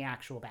later than the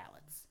actual ballots.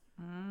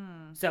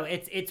 So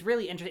it's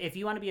really interesting. If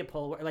you want to be a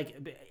poll,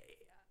 like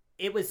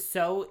it was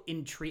so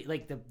intriguing.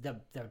 Like the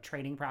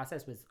training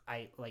process was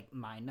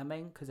mind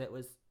numbing because it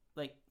was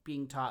like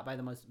being taught by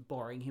the most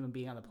boring human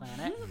being on the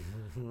planet.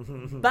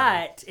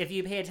 But if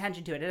you pay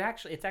attention to it,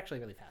 it's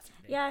actually really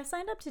fascinating. Yeah, I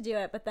signed up to do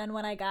it, but then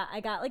when I got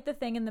like the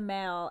thing in the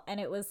mail,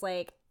 and it was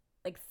like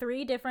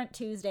 3 different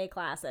Tuesday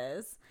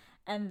classes.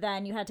 And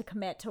then you had to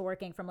commit to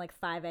working from like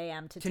 5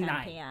 a.m. to 10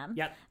 9 p.m.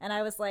 Yep. And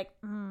I was like,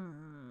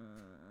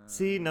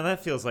 See, now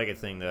that feels like a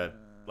thing that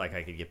like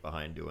I could get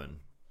behind doing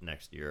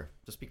next year,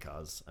 just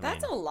because.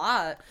 That's a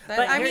lot.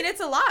 But I mean, it's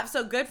a lot.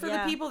 So good for the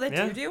Yeah. people that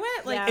Yeah. do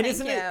it. Like, Yeah. And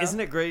thank you. isn't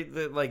it great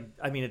that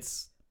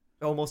it's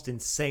almost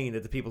insane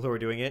that the people who are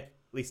doing it,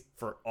 at least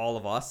for all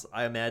of us,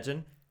 I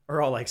imagine,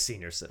 are all like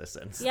senior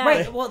citizens. Yeah.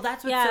 Right. Well,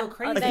 that's what's Yeah. so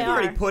crazy. Like They you've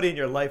already are. put in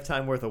your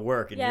lifetime worth of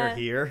work and Yeah. you're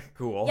here.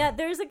 Cool. yeah,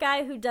 there's a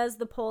guy who does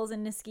the polls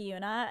in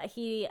Niskayuna.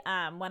 He,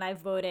 when I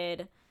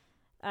voted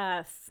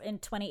in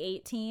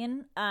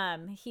 2018,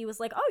 he was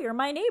like, oh, you're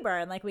my neighbor.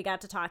 And like we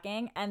got to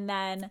talking. And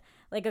then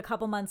like a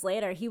couple months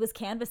later, he was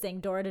canvassing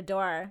door to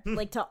door,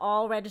 like to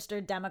all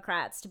registered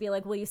Democrats to be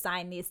like, will you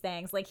sign these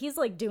things? Like he's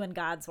like doing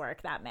God's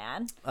work, that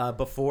man.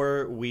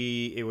 Before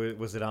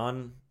was it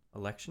on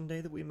election day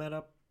that we met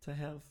up to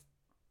have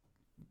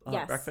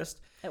Yes.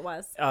 breakfast? It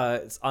was.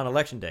 It's on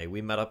election day.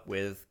 We met up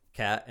with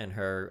Kat and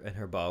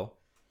her beau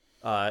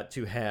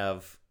to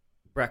have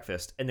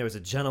breakfast, and there was a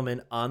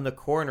gentleman on the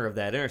corner of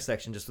that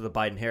intersection just with a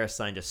Biden-Harris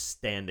sign just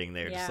standing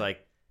there, just Yeah.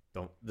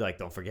 like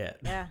don't forget.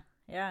 Yeah.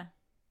 Yeah.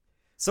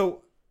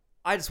 So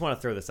I just want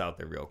to throw this out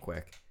there real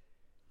quick,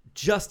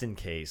 just in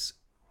case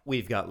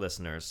we've got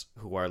listeners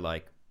who are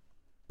like,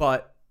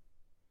 but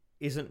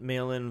isn't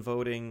mail-in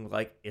voting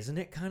isn't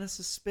it kind of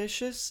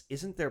suspicious?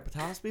 Isn't there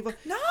possibly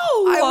No.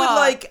 I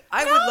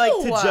would like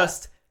to No!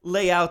 just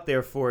lay out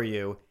there for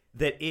you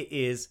that it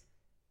is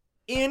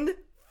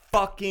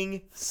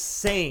fucking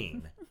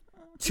sane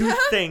to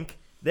think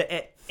that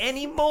at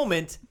any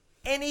moment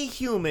any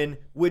human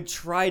would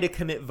try to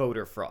commit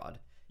voter fraud.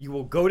 You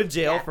will go to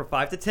jail Yeah. for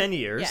 5 to 10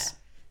 years.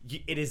 Yeah.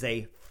 It is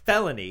a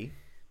felony,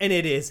 and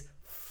it is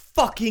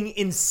fucking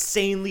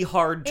insanely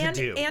hard to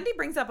do. Andy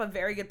brings up a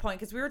very good point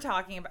because we were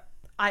talking about.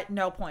 At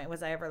no point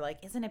was I ever like,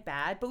 isn't it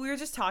bad? But we were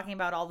just talking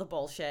about all the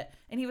bullshit,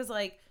 and he was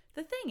like,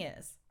 the thing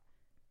is,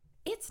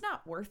 it's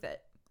not worth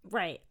it.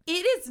 Right.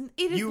 It is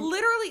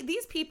literally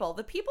these people,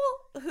 the people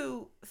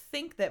who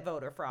think that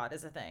voter fraud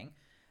is a thing,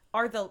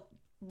 are the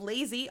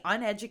lazy,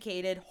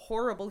 uneducated,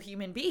 horrible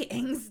human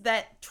beings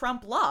that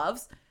Trump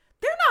loves.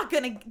 They're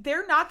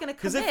not gonna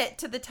commit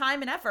to the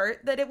time and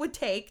effort that it would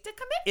take to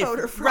commit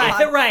voter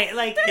fraud. Right.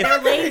 Like They're they're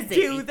not gonna lazy.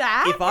 do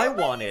that. If I They're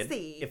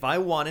lazy.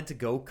 wanted to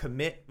go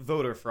commit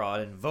voter fraud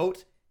and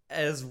vote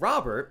as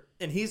Robert,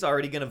 and he's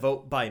already going to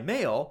vote by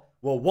mail,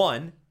 well,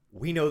 one,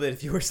 we know that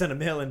if you were sent a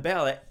mail-in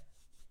ballot,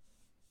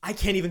 I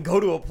can't even go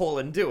to a poll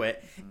and do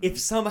it. If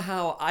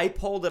somehow I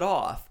pulled it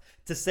off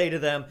to say to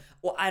them,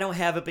 well, I don't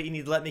have it, but you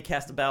need to let me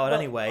cast a ballot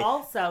anyway.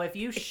 Also, if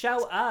you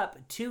show up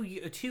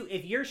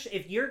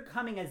if you're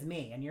coming as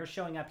me and you're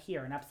showing up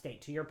here in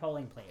upstate to your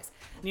polling place,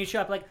 and you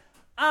show up like,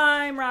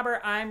 I'm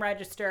Robert, I'm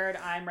registered,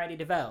 I'm ready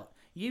to vote.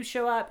 You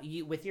show up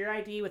with your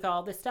ID, with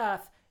all this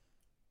stuff,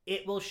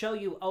 it will show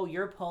you, oh,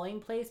 your polling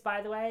place,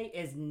 by the way,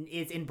 is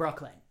in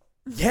Brooklyn.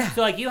 Yeah.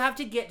 So like you have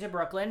to get to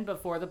Brooklyn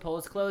before the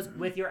polls close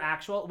with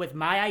with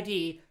my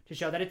ID to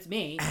show that it's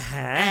me,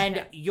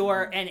 and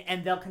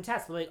and they'll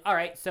contest. They'll be like, all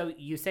right, so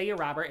you say you're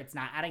Robert, it's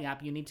not adding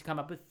up. You need to come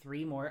up with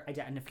 3 more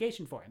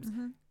identification forms.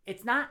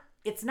 It's not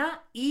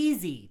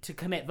easy to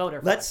commit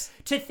voter fraud.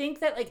 To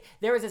think that like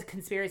there was a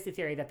conspiracy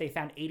theory that they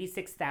found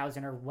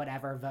 86,000 or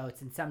whatever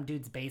votes in some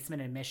dude's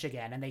basement in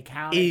Michigan, and they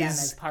counted them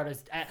as part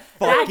of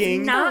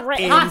fucking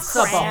that's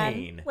not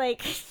insane.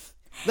 Like,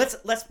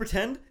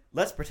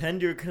 Let's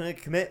pretend you're gonna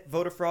commit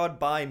voter fraud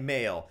by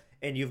mail,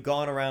 and you've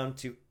gone around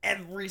to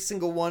every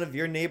single one of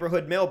your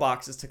neighborhood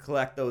mailboxes to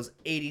collect those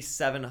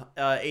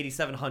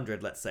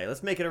 8,700. Let's say.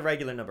 Let's make it a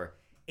regular number.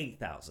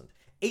 8,000.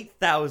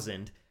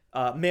 8,000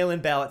 mail-in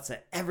ballots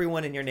that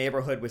everyone in your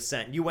neighborhood was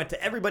sent. You went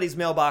to everybody's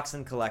mailbox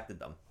and collected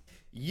them.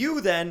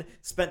 You then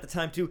spent the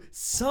time to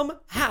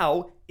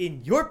somehow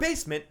in your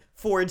basement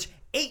forge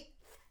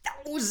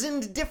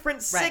 8,000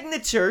 different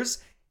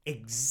signatures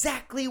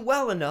exactly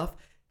well enough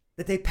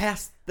that they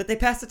passed the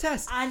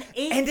test on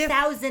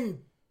 8,000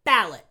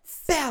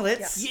 ballots.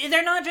 Ballots.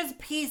 They're not just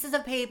pieces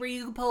of paper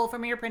you can pull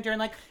from your printer and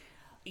like,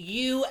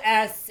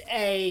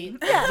 USA voter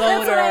that's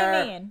what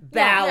I mean.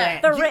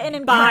 ballot. The written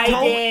in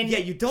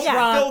Biden. You don't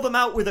Trump. fill them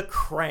out with a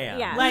crayon.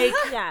 Yeah. Like,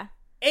 yeah.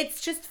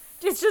 it's just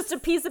It's just a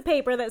piece of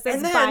paper that says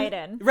And then-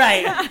 Biden.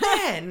 right.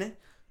 Then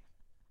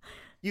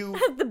you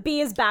The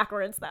B is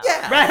backwards though.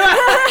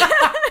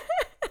 Right.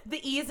 The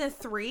E is a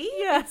 3?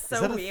 Yeah. It's so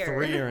is that weird.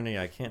 a 3 or an E?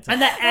 I can't tell.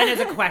 And the N is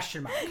a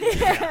question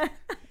mark.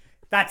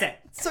 That's it.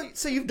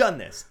 So you've done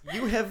this.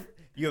 You have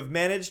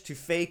managed to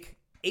fake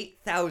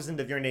 8,000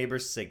 of your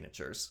neighbors'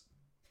 signatures.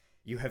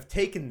 You have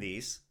taken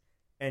these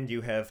and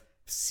you have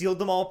sealed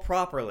them all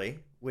properly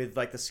with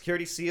like the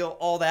security seal,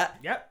 all that.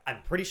 Yep.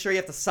 I'm pretty sure you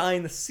have to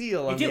sign the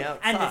seal on You do. the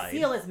outside. And the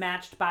seal is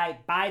matched by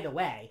the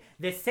way,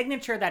 the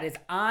signature that is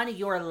on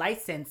your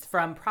license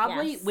from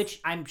probably, Yes.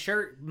 which I'm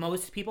sure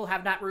most people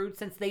have not renewed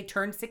since they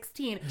turned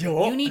 16.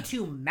 Yup. You need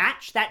to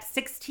match that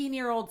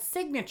 16-year-old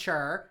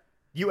signature.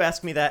 You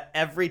ask me that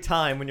every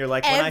time when you're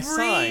like, when I Every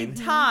sign.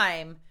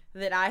 time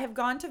that I have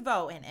gone to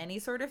vote in any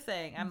sort of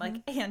thing, I'm Mm-hmm.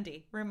 like,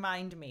 Andy,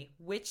 remind me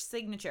which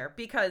signature.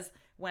 Because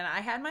when I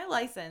had my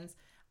license,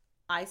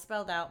 I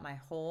spelled out my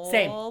whole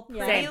Same.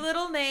 pretty Same.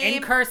 little name.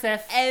 In cursive.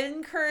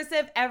 In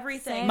cursive,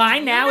 everything. Same.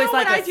 Mine now you know is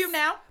like what a I do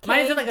now?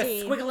 Mine is like a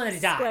KD. squiggle and a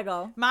dot.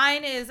 Squiggle.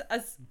 Mine is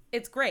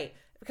it's great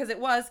because it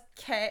was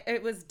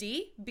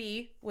D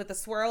B with a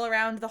swirl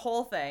around the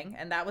whole thing,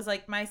 and that was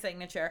like my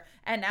signature.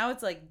 And now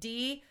it's like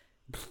D,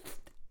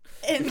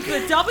 and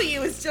the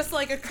W is just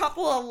like a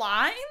couple of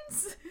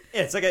lines.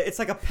 Yeah, it's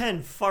like a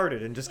pen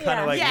farted and just kind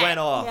of Yeah. like Yeah. went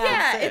off. Yeah.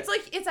 Yeah, That's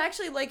it. it's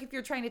actually like if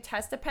you're trying to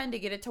test a pen to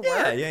get it to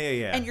Yeah, work.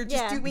 yeah. And you're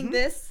just Yeah. doing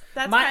this.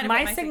 That's My, kind of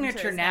my what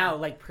signature is now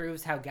like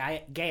proves how gay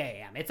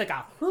I am. It's like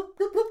a whoop,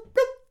 whoop, whoop, whoop,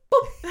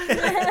 whoop.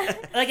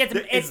 Like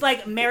it's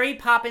like Mary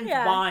Poppins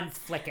Yeah. wands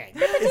flicking.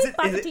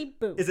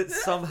 Does it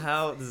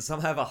somehow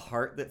have a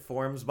heart that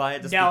forms by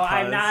it? Just No, because?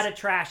 I'm not a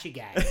trashy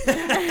gay.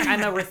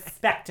 I'm a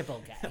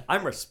respectable gay.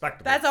 I'm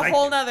respectable. That's a Thank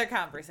whole you. nother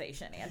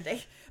conversation,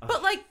 Andy.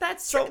 But like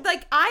that's So- true.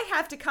 Like I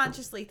have to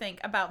consciously think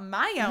about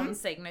my own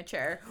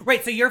signature.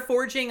 Right, so you're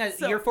forging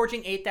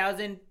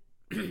 8,000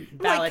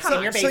 ballots come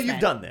in your So basement. you've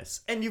done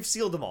this, and you've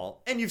sealed them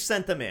all, and you've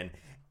sent them in,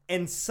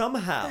 and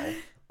somehow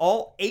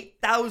all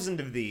 8,000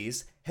 of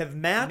these have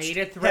matched, Made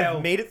it through.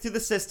 have made it through the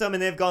system,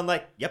 and they've gone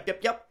like,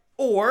 yep.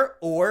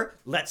 Or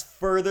let's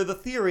further the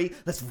theory.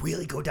 Let's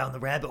really go down the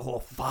rabbit hole.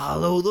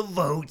 Follow the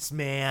votes,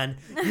 man.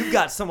 You've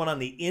got someone on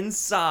the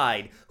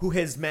inside who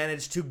has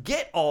managed to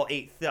get all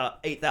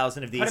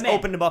 8,000 of these, 'em in.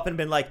 opened them up, and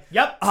been like,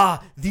 Yep.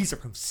 these are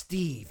from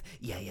Steve.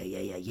 Yeah,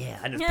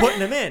 and just putting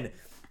them in.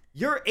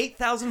 Your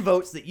 8,000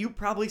 votes that you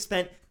probably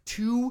spent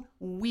 2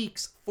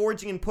 weeks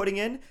forging and putting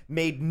in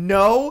made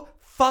no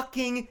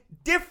fucking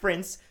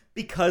difference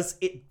because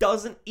it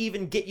doesn't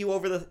even get you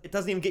over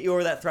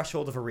that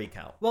threshold of a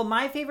recount. Well,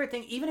 my favorite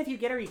thing, even if you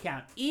get a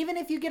recount,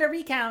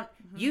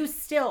 you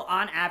still,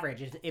 on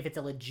average, if it's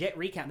a legit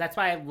recount, that's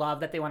why I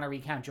love that they want to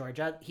recount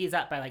Georgia. He's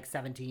up by like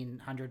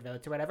 1,700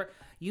 votes or whatever.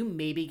 You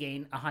maybe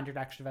gain 100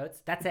 extra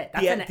votes. That's it.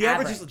 That's an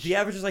average. The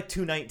average is like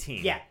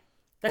 219. Yeah.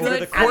 That's Over an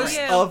the course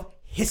average. of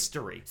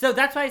history. So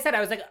that's why I said, I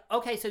was like,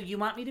 okay, so you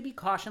want me to be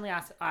cautiously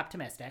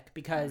optimistic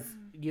because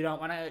you don't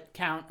want to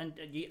count. And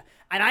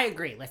I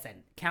agree. Listen,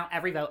 count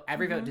every vote.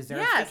 Every vote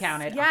deserves to be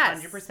counted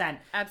 100%.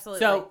 Absolutely.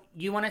 So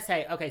you want to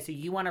say, okay, so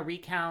you want to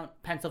recount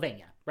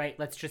Pennsylvania, right?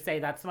 Let's just say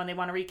that's the one they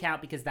want to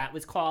recount because that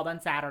was called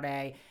on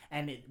Saturday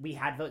and we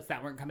had votes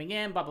that weren't coming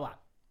in, blah, blah, blah.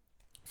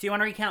 So you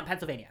want to recount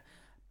Pennsylvania.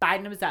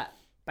 Biden was up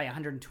by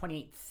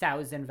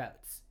 128,000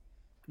 votes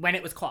when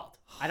it was called.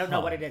 I don't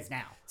know what it is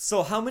now.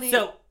 So how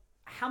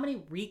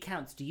many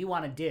recounts do you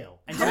want to do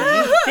until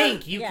you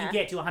think you can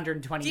get to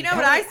 120? Do you know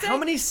what I say? how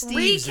many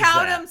Steves is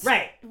recount that? them?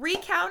 Right.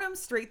 Recount them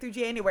straight through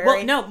January.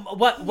 Well, no.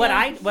 What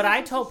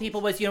I told people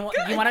was, you want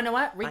to know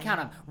what?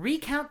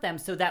 Recount them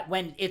so that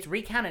when it's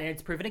recounted and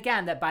it's proven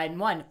again that Biden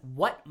won,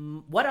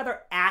 what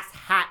other ass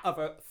hat of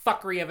a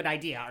fuckery of an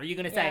idea are you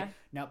going to say? Yeah.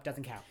 Nope,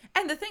 doesn't count.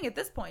 And the thing at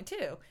this point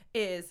too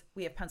is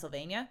we have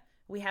Pennsylvania,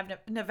 we have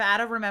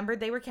Nevada. Remember,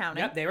 they were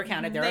counted. Yep, they were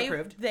counted. They were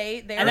approved.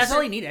 They And that's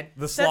all he needed.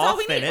 The That's sloth all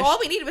we finished. needed. All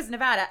we needed was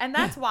Nevada, and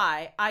that's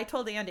why I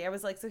told Andy, I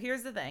was like, "So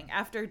here's the thing.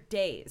 After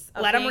days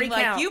of Let 'em being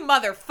recount. like, you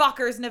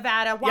motherfuckers,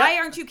 Nevada, why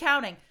Yep. aren't you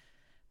counting?"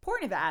 Poor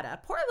Nevada,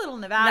 poor little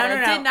Nevada,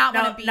 did not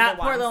want to be not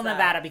the poor ones little that-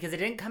 Nevada because it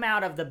didn't come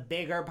out of the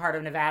bigger part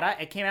of Nevada.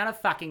 It came out of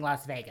fucking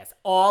Las Vegas.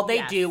 All they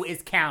Yes. do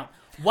is count.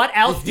 What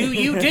else do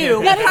you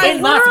do That is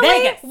in Las literally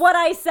Vegas? what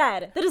I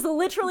said. That is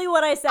literally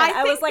what I said.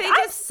 I was think like, they I'm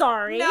just-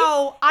 sorry.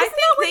 No, I Isn't think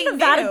that they what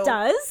Nevada knew.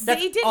 does?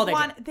 That's They all didn't they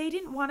want. They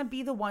didn't want to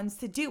be the ones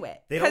to do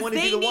it. They don't want to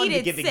be the one to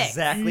needed give 6.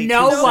 exactly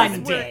No one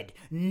 270. did.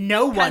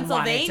 No one wanted to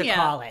Pennsylvania.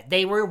 call it.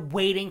 They were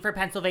waiting for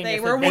Pennsylvania. They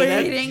so were they could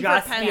waiting for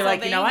just be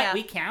like, you know what? Pennsylvania.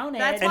 We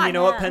counted. That's And why- you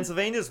know what? Yeah.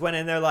 Pennsylvania's went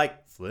in there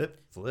like, flip.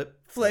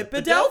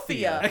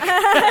 Flipadelphia.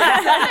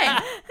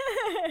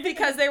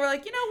 because they were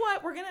like, you know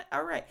what, we're gonna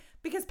all right.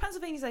 Because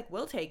Pennsylvania's like,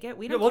 we'll take it.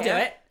 We don't We'll care.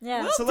 do it.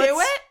 Yeah. We'll So do let's-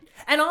 it.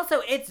 And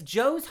also, it's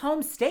Joe's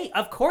home state.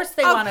 Of course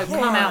they want to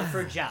come out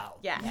for Joe.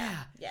 Yeah.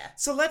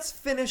 So let's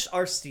finish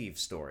our Steve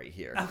story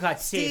here. Oh, God,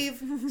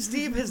 Steve.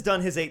 Steve has done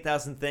his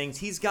 8,000 things.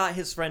 He's got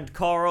his friend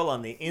Carl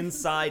on the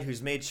inside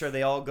who's made sure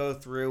they all go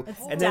through.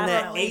 And then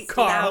that Definitely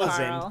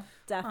 8,000. Carl.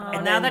 Definitely.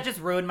 And now that just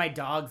ruined my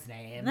dog's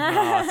name.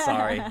 Oh,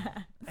 sorry.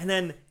 And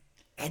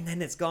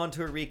then it's gone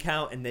to a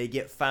recount and they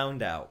get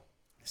found out.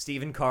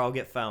 Steve and Carl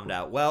get found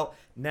out. Well,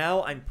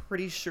 now I'm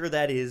pretty sure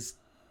that is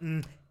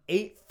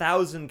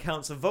 8,000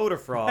 counts of voter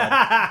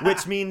fraud,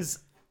 which means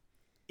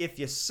if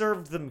you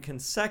served them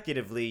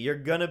consecutively, you're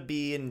gonna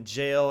be in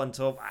jail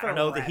until, I don't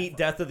know, the heat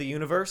death of the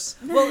universe.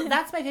 Well,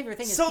 that's my favorite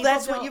thing. Is So people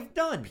that's what don't- you've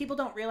done. People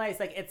don't realize,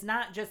 like, it's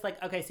not just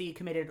like, okay, so you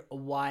committed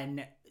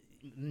one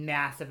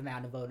massive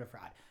amount of voter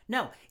fraud.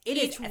 No, it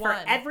is Each for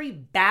one. every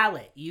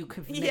ballot you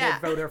committed Yeah.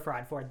 voter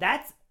fraud for.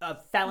 That's a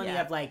felony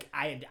Yeah. of, like,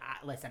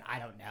 listen, I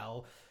don't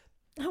know.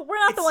 We're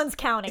not the ones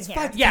counting It's here.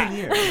 5 to Yeah. 10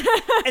 years.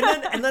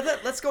 and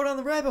let's go down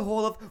the rabbit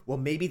hole of, well,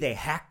 maybe they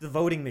hacked the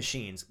voting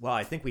machines. Well,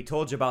 I think we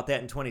told you about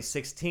that in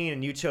 2016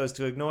 and you chose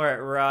to ignore it,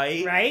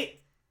 right? Right?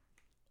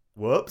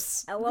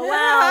 Whoops.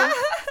 LOL.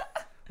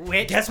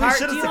 Which Guess we part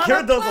should do have you secured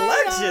wanna those play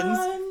elections.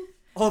 on?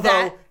 Although,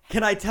 That-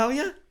 can I tell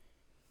you?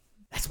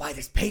 That's why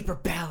there's paper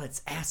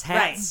ballots, ass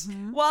hats.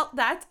 Well,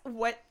 that's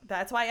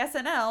why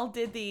SNL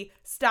did the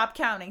stop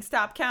counting,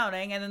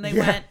 and then they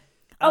went,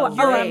 I'm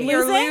you're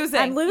losing? losing.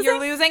 I'm losing? You're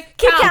losing.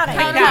 Keep Count, counting,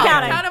 Count keep them all.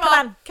 counting. Count them Come all.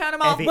 on. Count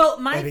them all. Every- Well,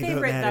 my Every vote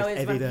favorite, though, matters. is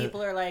Every when vote.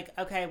 people are like,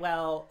 okay,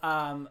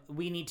 well,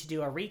 we need to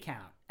do a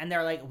recount. And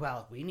they're like,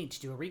 well, we need to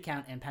do a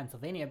recount in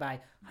Pennsylvania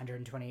by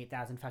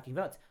 128,000 fucking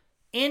votes.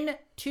 In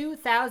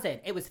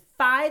 2000, it was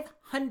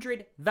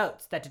 500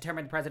 votes that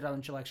determined the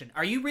presidential election.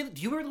 Do you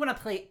really want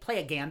to play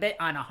a gambit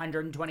on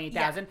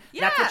 128,000?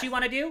 Yeah. That's what Yeah. you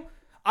want to do?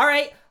 All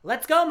right,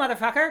 let's go,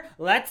 motherfucker.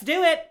 Let's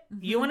do it.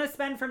 You want to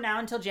spend from now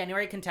until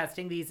January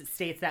contesting these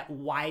states that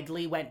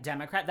widely went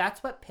Democrat.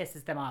 That's what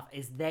pisses them off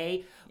is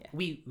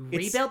we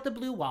rebuilt the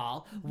blue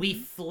wall. We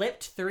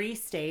flipped 3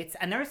 states,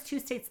 and there's 2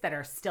 states that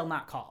are still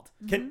not called.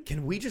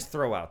 Can we just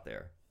throw out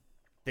there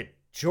that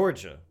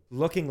Georgia,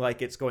 looking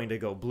like it's going to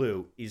go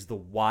blue, is the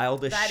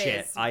wildest That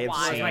shit is I have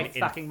wild. seen My in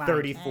fucking mind.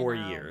 34 I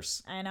know.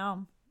 years. I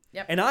know.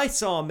 And I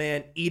saw a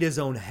man eat his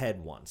own head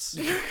once.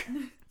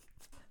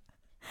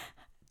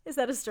 Is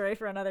that a story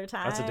for another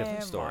time? That's a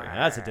different story.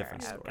 That's a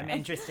different story. I'm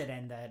interested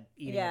in the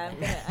eating. Yeah,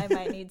 of it. I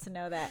might need to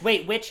know that.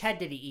 Wait, which head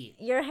did he eat?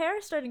 Your hair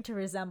is starting to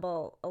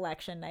resemble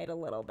election night a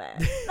little bit.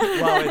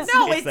 Well, it's,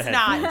 No, it's it's the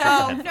not.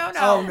 headphones. No, no, no.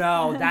 Oh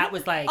no, that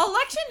was like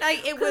Election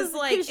night, it was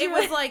 'Cause you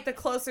were- the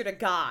closer to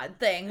God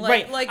thing.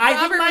 Right. Like I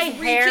think Robert my was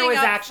hair reaching was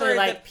up actually for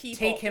like, the people.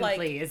 "Take him, like,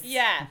 please."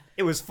 Yeah.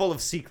 It was full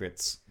of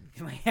secrets.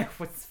 my hair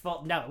was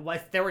full. No, it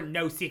was. There were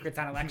no secrets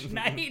on election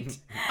night.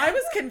 I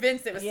was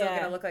convinced it was still Yeah.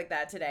 going to look like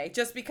that today,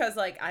 just because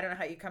I don't know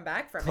how you come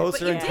back from Closer it.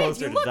 But you and did.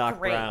 closer You to look Doc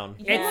great. Brown.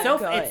 You Yeah.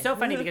 look It's so good.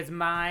 funny because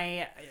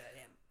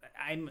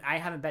I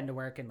haven't been to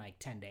work in like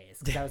 10 days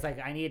because I was like,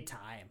 I need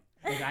time.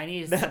 Like, I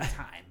need some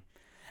time.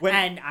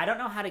 And I don't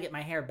know how to get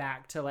my hair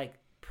back to like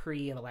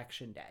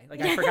pre-election day.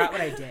 Like I forgot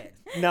what I did.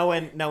 Now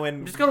when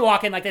I'm just gonna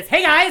walk in like this.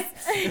 Hey guys.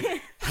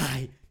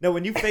 hi. No,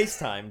 when you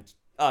FaceTimed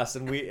us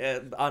and we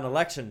on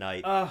election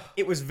night,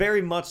 it was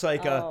very much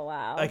like Oh,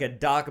 wow. like a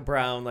Doc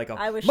Brown, like a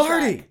I was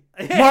Marty,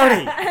 shocked.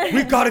 Marty,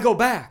 we've got to go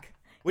back.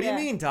 What do Yeah.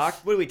 you mean, Doc?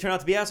 What do we turn out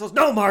to be assholes?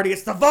 No, Marty,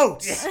 it's the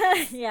votes.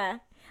 Yeah.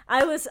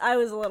 I was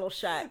a little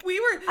shocked.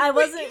 I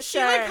wasn't She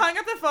sure. hung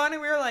up the phone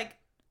and we were like,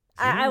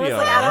 I was Yeah.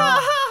 like,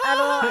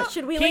 I don't.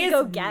 Should we He like is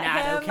go get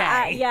not him?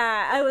 okay.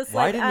 Yeah, I was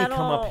Why like, didn't he I come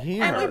up don't-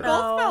 here? and we I both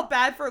don't felt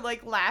bad for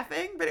like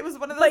laughing, but it was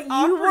one of But those. you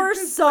awkward, were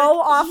just, so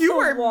like, off You the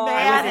were wall. I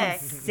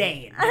manic. was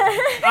insane.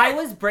 I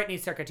was Britney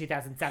circa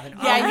 2007.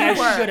 Yeah, you I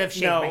were. should have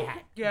shaved my No,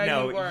 head. Yeah,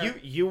 no,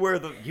 you were.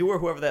 you were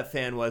whoever that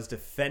fan was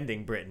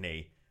defending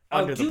Britney Oh,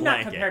 under the do not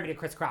blanket. compare me to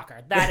Chris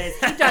Crocker. That is,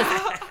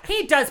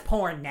 he does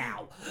porn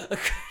now.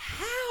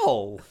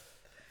 How?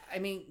 I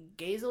mean,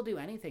 gays will do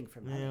anything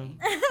for money.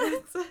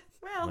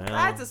 Well, Well.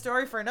 that's a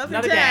story for another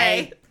Another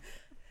day. day.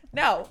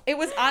 No, it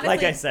was honestly.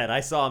 Like I said, I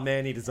saw a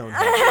man eat his own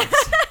head.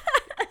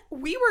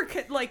 we were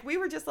just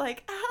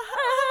like,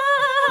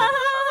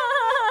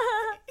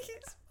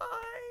 he's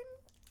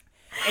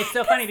fine. It's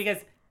so funny because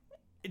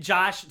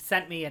Josh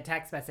sent me a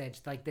text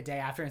message like the day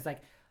after and it's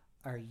like,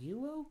 are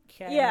you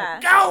okay?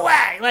 Yeah. Go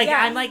away! Like, Yeah.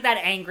 I'm like that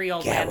angry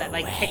old man that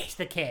like kicked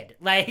the kid.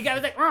 Like, I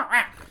was like, "Rah,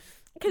 rah."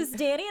 Because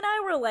Danny and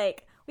I were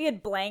like, we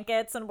had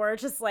blankets and we're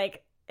just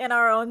like in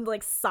our own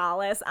like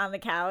solace on the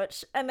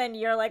couch, and then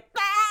you're like,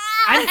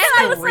 I'm and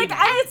I was like, screaming.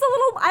 it's a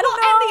little, I don't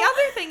And the know.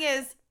 other thing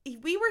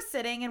is, we were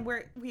sitting and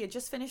we had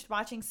just finished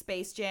watching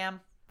Space Jam,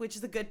 which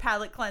is a good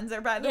palate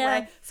cleanser, by the Yeah.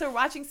 way. So we're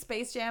watching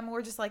Space Jam and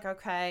we're just like,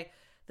 okay,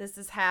 this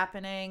is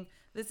happening.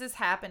 This is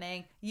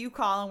happening. You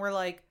call and we're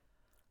like,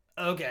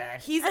 Oh, good.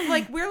 He's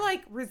like, we're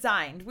like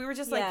resigned. We were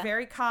just like Yeah.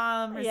 very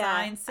calm,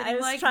 resigned, I sitting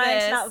was like trying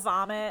this. to not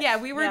vomit. Yeah,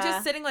 we were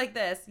just sitting like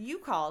this. You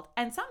called,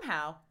 and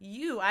somehow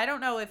I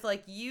don't know if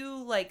like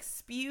you like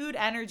spewed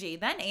energy.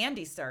 Then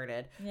Andy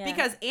started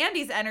because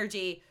Andy's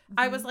energy.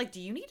 I was like,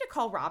 do you need to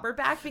call Robert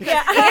back? Because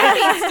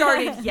Andy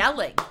started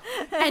yelling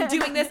and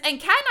doing this, and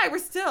Kat and I were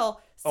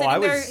still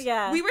sitting there.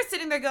 Yeah. We were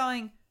sitting there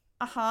going,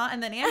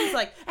 and then Andy's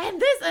like, and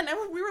this, and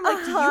we were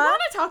like, do you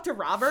want to talk to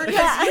Robert?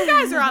 Because you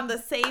guys are on the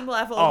same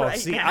level now.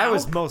 I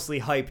was mostly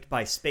hyped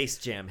by Space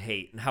Jam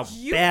hate and how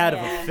bad of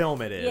a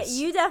film it is.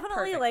 Yeah, you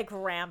definitely like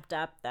ramped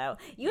up though.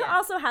 You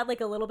also had like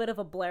a little bit of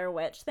a Blair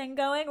Witch thing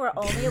going where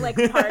only like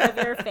part of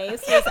your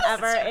face was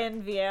ever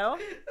in view.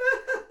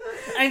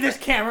 And this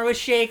camera was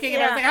shaking,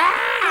 and I was like,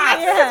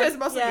 ah! It was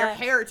mostly your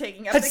hair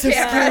taking up That's the so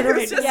camera. It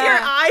was just your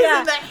eyes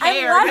and the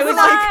hair.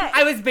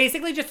 I was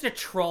basically just a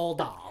troll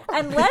doll.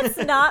 And let's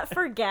not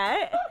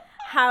forget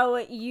how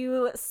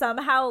you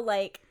somehow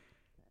like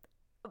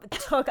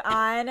took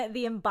on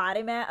the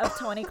embodiment of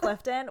Tony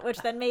Clifton, which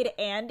then made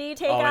Andy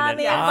take on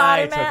the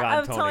embodiment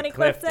of Tony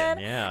Clifton.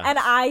 Yeah. And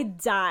I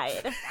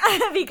died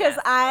because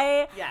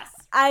I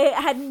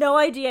had no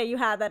idea you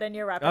had that in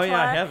your repertoire. Oh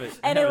yeah, I have it.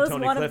 And it was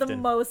Tony one Clifton. of the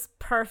most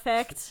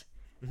perfect.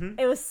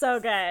 It was so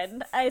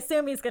good. I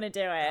assume he's gonna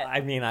do it.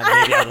 I mean,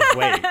 maybe I'll just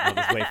wait. I'll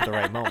just wait for the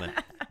right moment.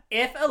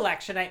 If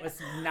election night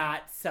was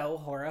not so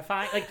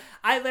horrifying, like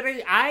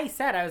I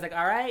said, I was like,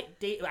 all right,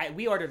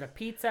 we ordered a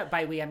pizza.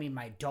 By we, I mean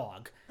my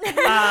dog.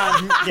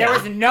 There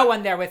was no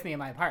one there with me in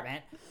my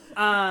apartment.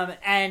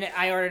 And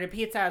I ordered a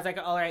pizza. I was like,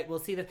 all right, we'll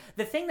see this.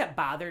 The thing that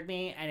bothered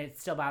me, and it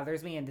still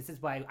bothers me, and this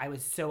is why I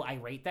was so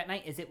irate that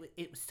night, is it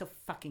was so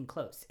fucking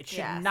close. It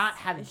should not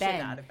have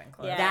been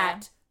close.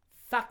 that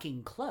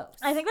fucking close.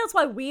 I think that's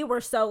why we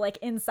were so like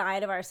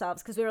inside of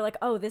ourselves, because we were like,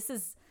 oh, this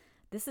is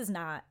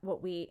not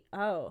what we.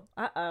 Oh,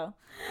 we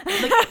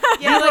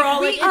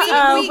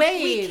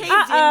caved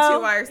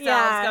into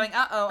ourselves, going,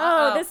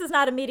 oh, this is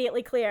not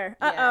immediately clear.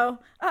 Yeah.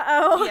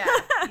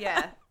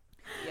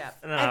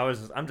 No,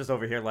 I'm just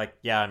over here like,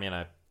 I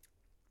mean,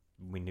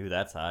 we knew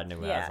that's how I knew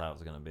that's how it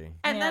was gonna be.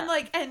 And then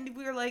and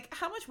we were like,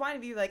 how much wine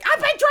have you like?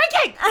 I've been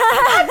drinking.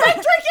 I've been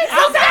drinking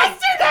since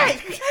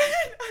yesterday.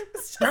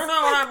 You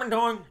know what I've been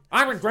doing?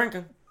 I've been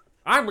drinking.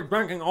 I've been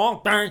drinking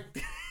all day.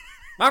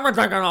 I've been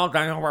drinking all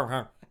day over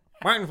here,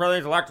 waiting for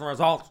these election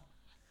results.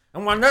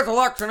 And when this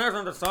election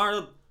isn't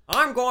decided,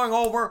 I'm going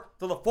over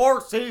to the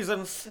Four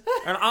Seasons,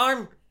 and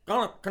I'm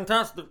gonna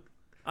contest it.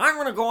 I'm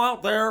gonna go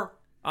out there.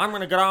 I'm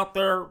gonna get out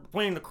there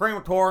between the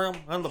crematorium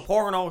and the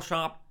porno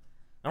shop,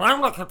 and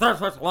I'm gonna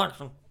contest this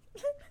election.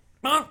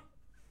 No,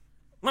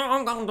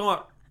 I'm gonna do it.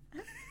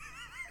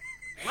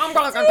 I'm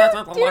gonna contest this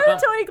election. Do you know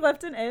who Tony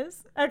Clifton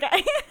is?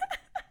 Okay.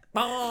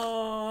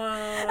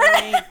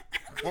 I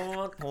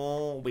want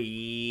to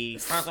be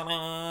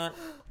president.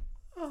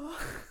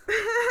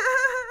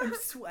 I'm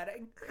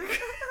sweating.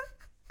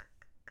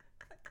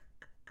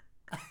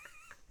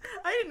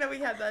 I didn't know we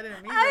had that in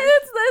me.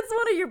 That's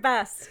one of your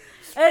best.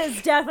 That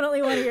is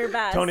definitely one of your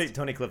best.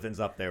 Tony Clifton's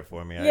up there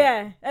for me.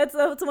 That's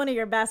one of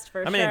your best for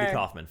sure. I'm an Andy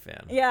Kaufman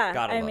fan. Yeah,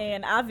 Gotta love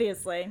him.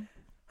 Obviously.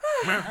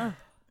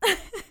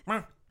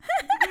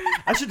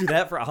 I should do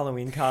that for a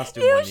Halloween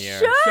costume You one year.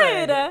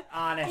 should.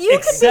 Honestly. You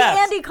could be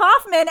Andy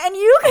Kaufman, and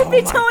you could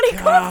be Tony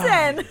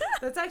Clifton.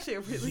 That's actually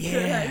a really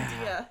good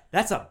idea.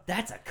 That's a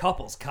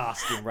couple's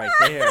costume right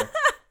there.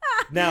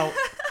 Now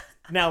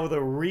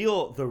the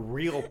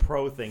real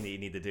pro thing that you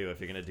need to do if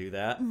you're gonna do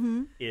that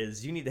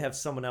is you need to have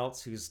someone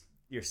else who's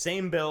your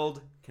same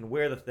build, can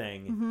wear the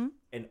thing,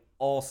 and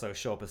also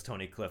show up as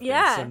Tony Clifton.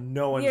 Yeah, so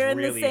no one's you're in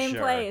really the same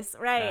sure. place,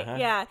 right?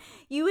 Yeah,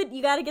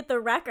 you got to get the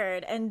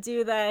record and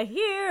do the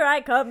 "Here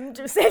I come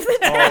to save the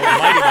day." Oh,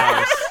 Mighty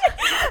Mouse.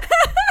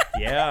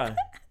 Yeah.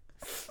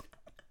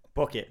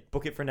 Book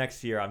it for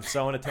next year. I'm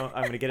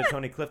gonna get a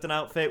Tony Clifton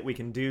outfit. We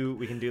can do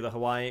the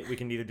Hawaii. We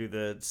can either do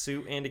the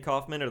suit Andy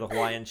Kaufman or the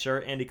Hawaiian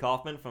shirt Andy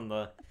Kaufman from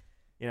the,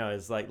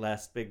 his like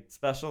last big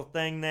special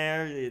thing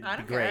there. It'd I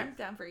don't be great. care. I'm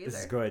down for either. This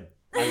is good.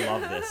 I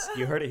love this.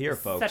 You heard it here,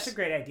 folks. Such a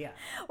great idea.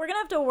 We're gonna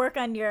have to work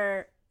on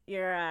your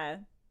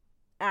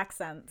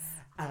accents.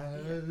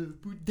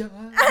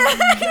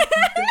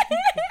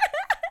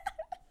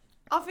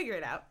 I'll figure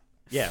it out.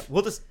 Yeah,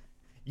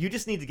 you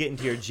just need to get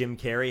into your Jim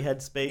Carrey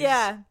headspace.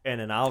 Yeah.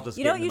 And then I'll just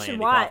You get know into what you my should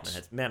Andy watch?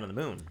 Kaufman Man on the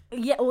Moon.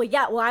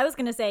 Well, I was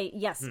gonna say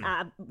yes. Man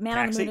on the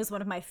Taxi? Moon is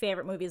one of my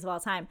favorite movies of all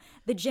time.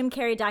 The Jim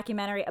Carrey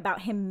documentary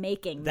about him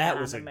making That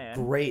Man was on the a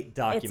Moon. great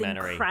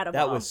documentary. It's incredible.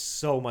 That was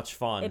so much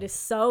fun. It is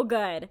so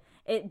good.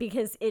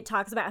 Because it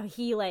talks about how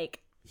he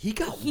He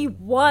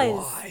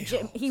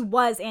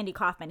was Andy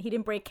Kaufman. He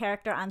didn't break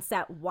character on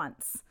set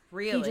once.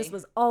 Really? He just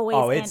was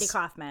always Andy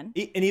Kaufman.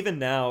 And even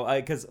now,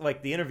 because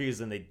like the interviews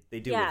and they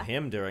do Yeah. with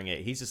him during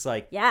it, he's just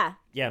like, Yeah.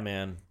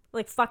 man.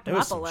 Like fucked him There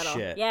was up a some little.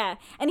 shit. Yeah.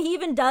 And he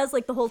even does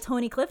like the whole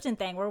Tony Clifton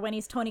thing where when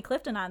he's Tony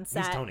Clifton on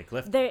set. He's Tony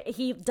Clifton.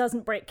 He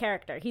doesn't break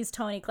character. He's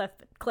Tony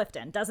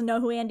Clifton. Doesn't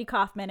know who Andy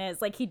Kaufman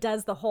is. Like he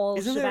does the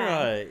whole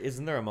shebang.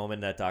 Isn't there a moment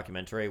in that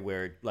documentary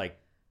where like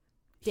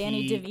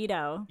Danny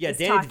DeVito. Yeah, is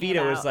Danny talking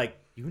DeVito about, is like,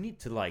 you need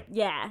to like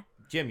Yeah.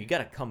 Jim, you got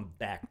to come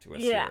back to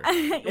us Yeah.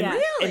 here. And, Yeah.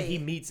 Really? and he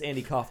meets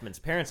Andy Kaufman's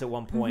parents at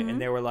one point, and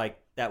they were like,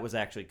 that was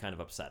actually kind of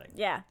upsetting.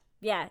 Yeah.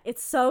 Yeah.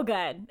 It's so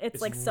good.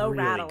 It's like so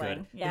really rattling.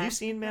 good. Yeah. Have you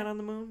seen Man on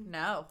the Moon?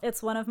 No.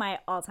 It's one of my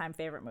all-time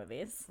favorite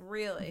movies.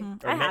 Really?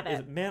 Or I have Is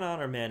it. it Man on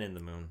or Man in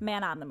the Moon?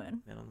 Man on the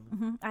Moon. Man on the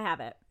Moon. I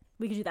have it.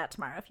 We can do that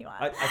tomorrow if you want.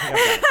 I think I've got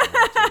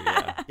it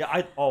somewhere too, yeah. I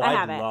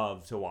have I'd it.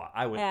 love to watch.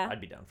 Yeah. I'd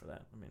be down for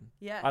that. I mean,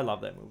 Yeah. I love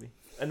that movie.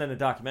 And then the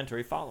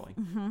documentary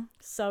following.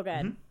 So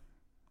good.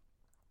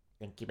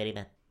 Thank you very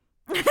much.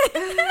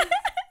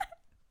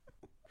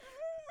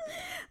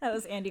 That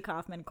was Andy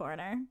Kaufman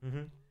Corner.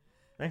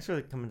 Thanks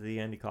for coming to the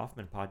Andy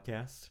Kaufman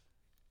podcast.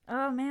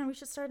 Oh man, we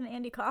should start an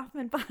Andy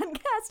Kaufman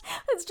podcast.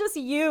 It's just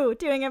you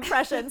doing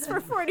impressions for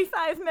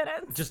 45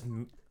 minutes. Just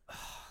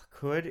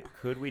could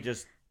we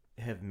just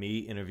have me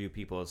interview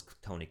people as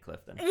Tony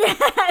Clifton?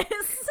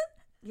 Yes.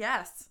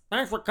 Yes.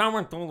 Thanks for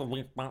coming to the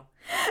week.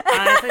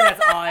 Honestly,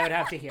 that's all I would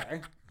have to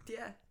hear.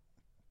 Yeah.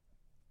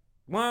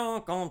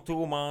 Welcome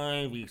to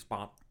my week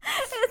spot.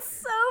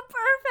 It's so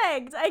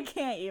perfect. I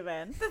can't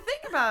even.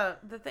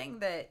 The thing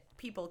that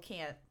people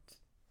can't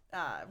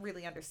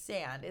really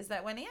understand is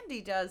that when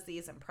Andy does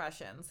these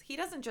impressions, he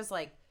doesn't just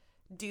like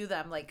do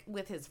them like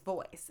with his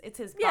voice. It's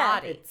his Yeah,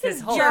 body. It's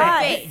his whole jaw,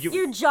 thing.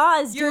 your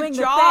jaw is Your doing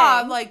jaw,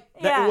 the thing. like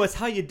Yeah. That was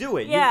how you do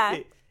it. Yeah.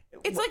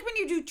 it's like when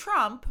you do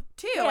Trump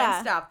too Yeah.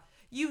 and stuff.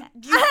 You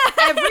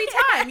every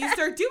time you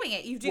start doing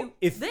it, you do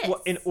this.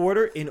 In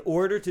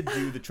order to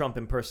do the Trump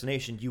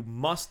impersonation, you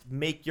must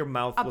make your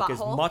mouth A look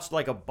butthole? as much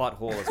like a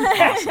butthole as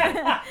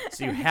possible.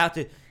 So you have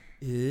to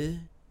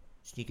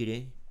sneak it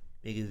in,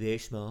 make it very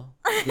small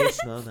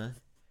mouth,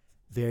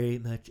 very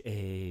much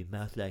a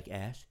mouth like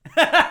ass.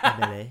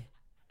 MLA.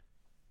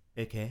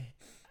 Okay.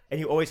 And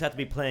you always have to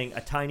be playing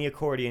a tiny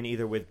accordion,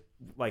 either with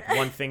like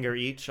one finger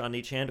each on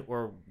each hand,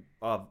 or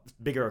a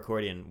bigger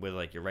accordion with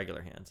like your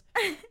regular hands.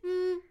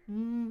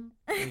 You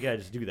gotta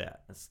just do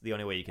that. That's the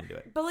only way you can do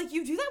it. But like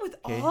you do that with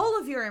Okay. all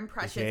of your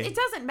impressions. Okay. It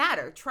doesn't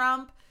matter.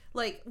 Trump,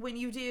 like when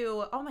you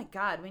do, oh my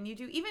God, when you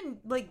do even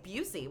like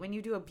Busey, when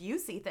you do a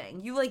Busey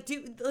thing, you like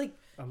do like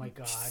Oh my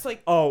god. just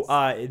like Oh,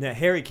 no,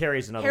 Harry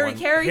Carey's another Harry one.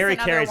 Carey's Harry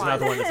another Carey's one.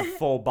 another one that's a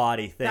full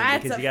body thing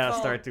that's because a you gotta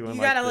full- start doing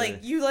you like gotta the,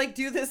 like you like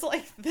do this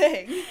like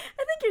thing. I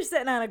think you're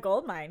sitting on a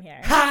gold mine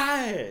here.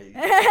 Hi.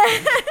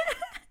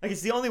 Like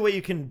it's the only way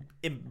you can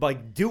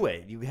like do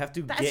it. You have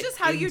to. That's get just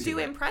how you into do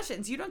it.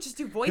 impressions. You don't just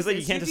do Because voices. like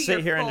you can't do just your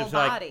sit here and full just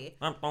body.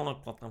 like.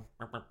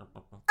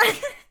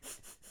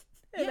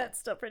 Yeah, that's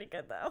still pretty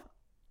good though.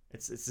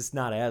 It's just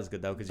not as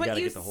good though because you But gotta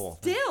you get the whole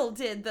thing. still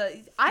did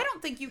the. I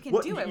don't think you can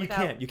Well, do it you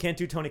without. You can't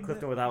do Tony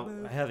Clifton without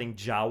having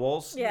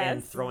jowls and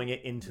Yes. throwing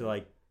it into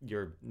like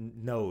your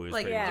nose.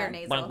 Like pretty Yeah. your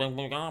much. nasal.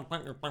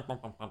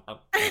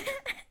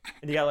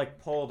 And you gotta like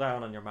pull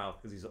down on your mouth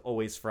because he's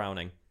always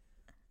frowning.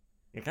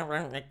 You can't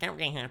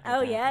be happy.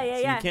 Oh, yeah, yeah,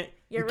 So yeah. You can't.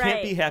 You're you can't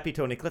right. be happy,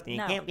 Tony Clifton. You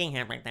No. can't be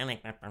happy, Tony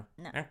Clifton.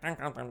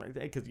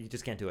 Because you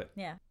just can't do it.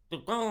 Yeah.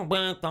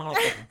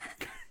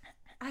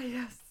 I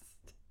just.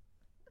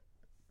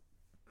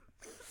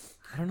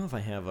 I don't know if I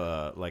have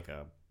a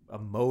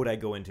mode I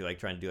go into, like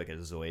trying to do like a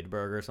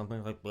Zoidberg or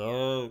something like.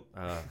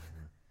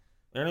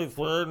 Any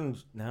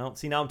friends? Now,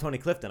 see, now I'm Tony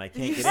Clifton. I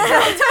can't get now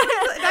into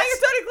it.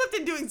 you're Tony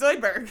Clifton doing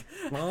Zoidberg.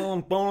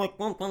 I'm Tony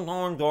Clifton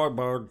on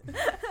Zoidberg.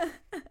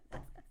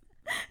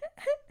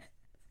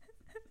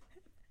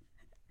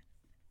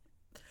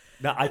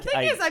 No, The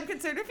thing is, I'm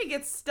concerned if he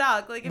gets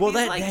stuck. Like if Well, he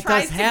that like does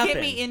tries to get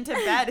happen. me into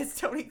bed as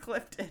Tony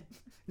Clifton.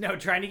 No,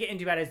 trying to get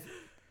into bed is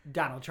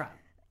Donald Trump.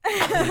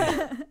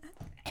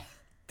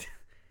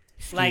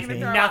 Like me.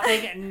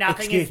 nothing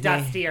Excuse is me.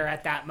 dustier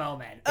at that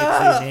moment.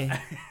 Excuse me.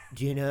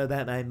 Do you know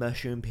about my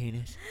mushroom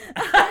penis?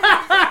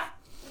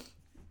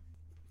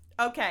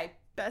 Okay,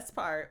 best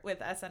part with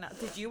SNL.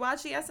 Did you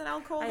watch the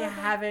SNL Cold I Open?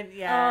 haven't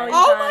yet. Oh,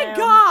 Oh my I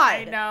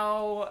God!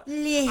 know.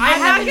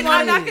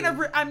 I'm not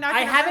gonna.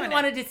 I haven't ruin it.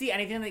 wanted to see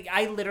anything. Like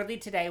I literally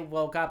today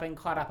woke up and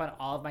caught up on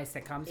all of my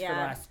sitcoms for the Yeah.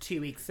 last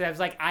 2 weeks. So I was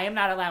like, I am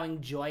not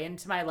allowing joy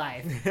into my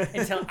life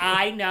until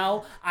I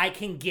know I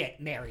can get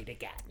married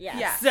again. Yes.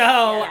 Yeah.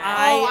 So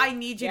I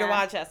need you to Yeah.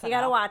 watch SNL. You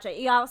gotta watch it.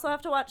 You also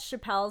have to watch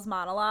Chappelle's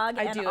monologue.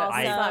 I and do. Also,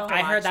 I still have to I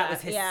heard watch that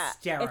was yeah,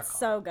 hysterical. it's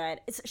so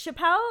good.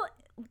 Chappelle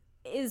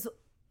is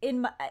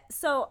in my.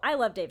 So I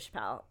love Dave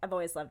Chappelle. I've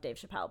always loved Dave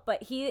Chappelle,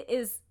 but he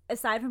is,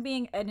 aside from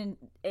being an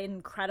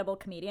incredible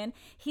comedian,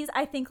 he's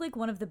I think like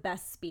one of the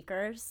best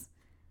speakers.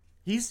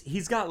 He's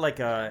got like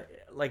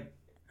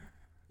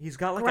he's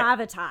got like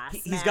Gravitas.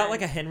 he's got man.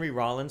 like a Henry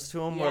Rollins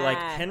to him, where like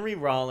Yeah. Henry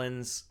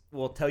Rollins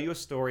will tell you a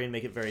story and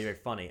make it very, very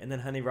funny, and then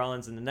Henry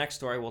Rollins in the next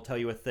story will tell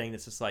you a thing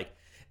that's just like,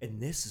 and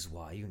this is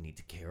why you need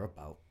to care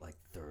about like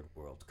third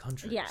world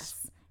countries.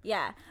 Yes.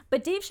 Yeah.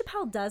 But Dave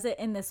Chappelle does it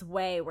in this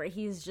way where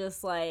he's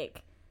just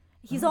like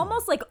Hmm. he's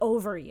almost like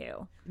over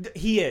you.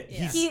 He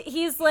is.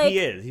 He's like He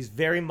is. He's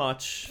very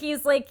much.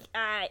 he's like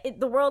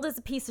the world is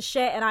a piece of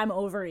shit and I'm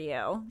over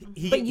you.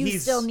 But you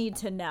he's- still need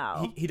to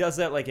know. He does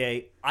that like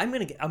I'm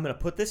gonna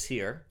put this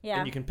here, Yeah.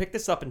 and you can pick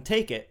this up and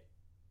take it,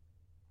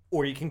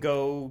 or you can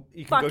go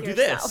Fuck do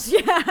yourself. this.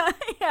 Yeah.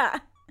 Yeah.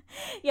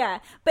 Yeah,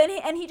 but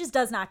he just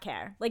does not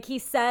care. Like he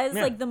says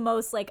like the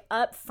most like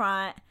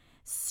upfront,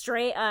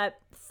 straight up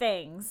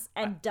things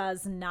and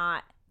does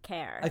not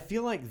care. I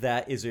feel like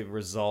that is a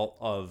result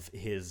of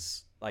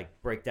his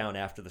like breakdown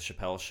after the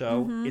Chappelle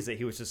show. Is that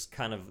he was just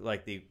kind of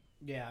like the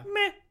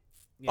meh,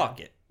 fuck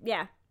it.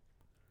 Yeah.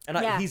 And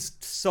he's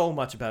so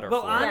much better.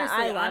 Well, for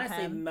it.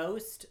 honestly, him.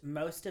 most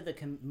of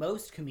the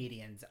most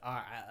comedians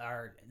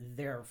are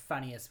their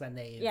funniest when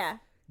they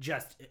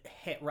just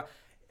hit.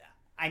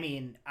 I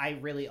mean, I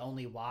really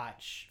only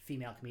watch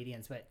female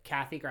comedians, but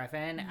Kathy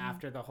Griffin,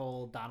 after the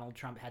whole Donald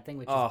Trump head thing,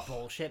 which is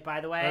bullshit,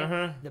 by the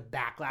way, the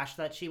backlash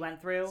that she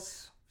went through.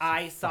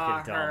 I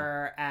saw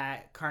her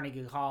at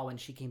Carnegie Hall when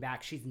she came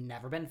back. She's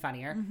never been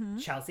funnier.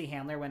 Chelsea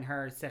Handler, when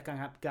her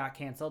sitcom got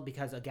canceled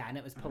because, again,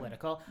 it was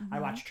political.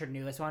 I watched her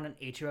newest one on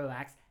HBO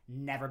Max.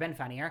 Never been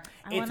funnier.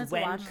 It's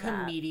when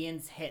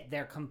comedians hit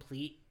their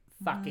complete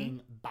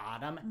fucking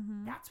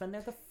bottom. That's when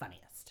they're the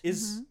funniest.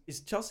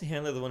 Is Chelsea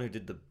Handler the one who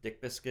did the Dick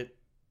Biscuit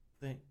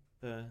thing?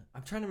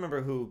 I'm trying to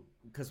remember who,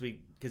 because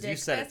you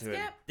said it to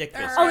him. Dick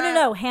Biscuit. Oh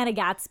no, Hannah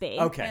Gadsby.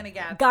 Okay. Hannah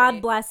Gadsby.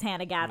 God bless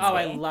Hannah Gadsby. Oh,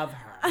 I love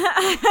her.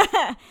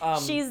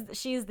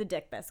 She's the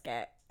Dick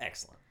Biscuit.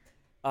 Excellent.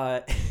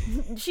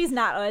 She's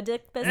not a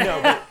Dick Biscuit.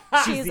 No,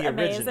 but she's the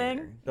amazing.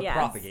 originator, the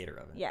propagator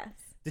of it. Yes.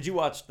 Did you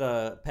watch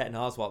the Patton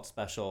Oswalt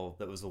special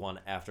that was the one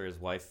after his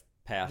wife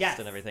passed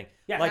and everything?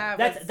 Yeah, like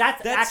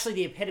that's actually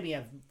the epitome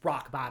of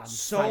rock bottom.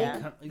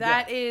 So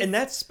that is, and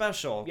that's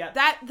special. Yeah.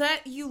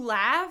 That you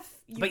laugh,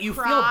 but you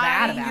cry, feel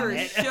bad about you're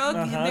it. shook.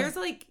 There's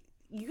like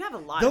you have a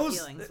lot of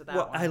feelings with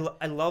that one.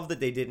 I love that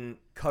they didn't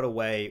cut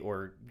away,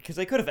 or because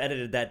they could have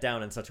edited that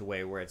down in such a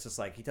way where it's just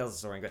like he tells the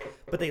story,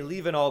 but they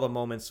leave in all the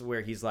moments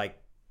where he's like,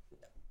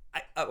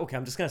 okay,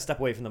 I'm just gonna step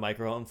away from the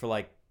microphone for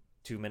like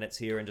 2 minutes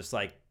here and just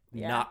like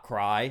not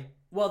cry.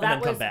 Well,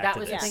 that was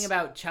the thing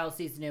about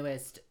Chelsea's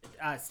newest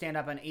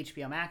stand-up on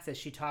HBO Max is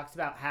she talks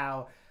about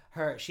how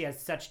she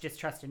has such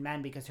distrust in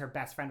men because her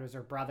best friend was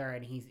her brother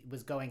and he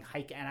was going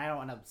hiking, and I don't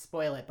want to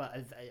spoil it, but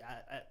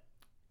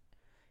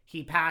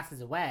he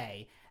passes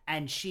away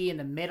and she in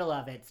the middle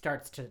of it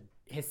starts to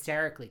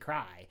hysterically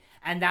cry,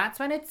 and that's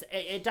when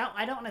I don't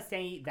want to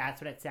say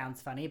that's when it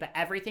sounds funny, but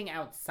everything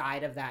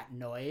outside of that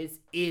noise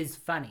is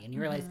funny, and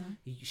you realize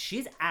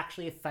she's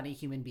actually a funny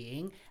human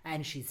being,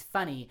 and she's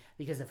funny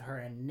because of her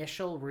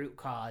initial root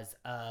cause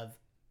of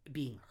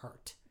being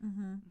hurt.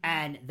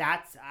 And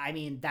that's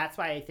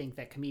why I think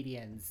that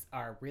comedians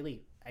are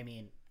really,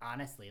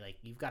 honestly, like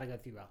you've got to go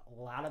through a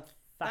lot of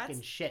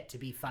fucking shit to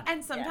be funny.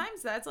 And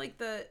sometimes that's like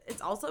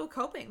it's also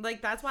coping.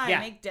 Like that's why I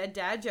make dead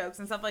dad jokes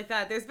and stuff like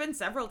that. There's been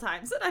several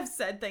times that I've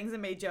said things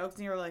and made jokes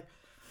and you're like,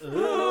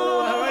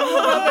 ooh,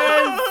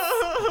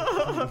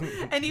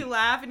 and you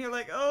laugh and you're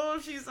like, oh,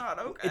 she's not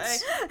okay.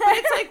 But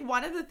it's like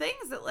one of the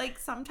things that like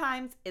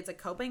sometimes it's a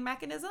coping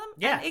mechanism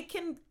and it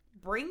can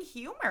bring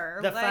humor.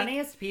 The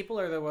funniest people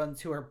are the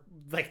ones who are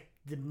like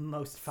the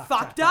most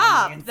fucked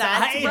up. On the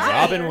That's inside. right.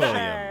 Robin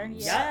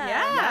Williams.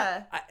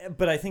 Yeah.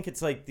 But I think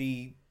it's like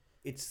the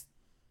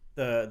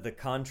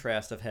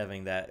contrast of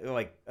having that,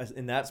 like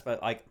in that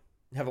spot, like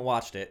haven't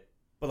watched it,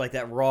 but like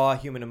that raw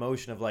human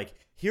emotion of like,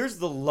 here's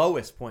the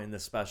lowest point in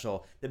this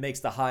special that makes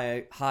the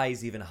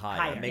highs even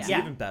higher. It makes it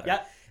even better.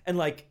 Yep. And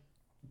like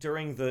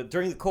during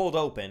the cold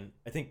open,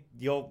 I think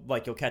you'll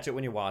catch it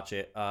when you watch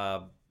it.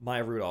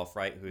 Maya Rudolph,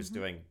 right, who's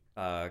doing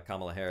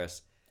Kamala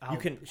Harris. You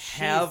can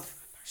have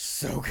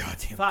so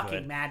goddamn fucking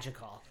good.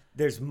 Magical.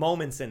 There's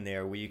moments in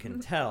there where you can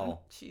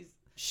tell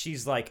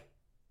she's like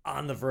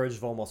on the verge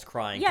of almost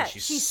crying. Yeah,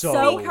 she's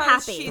so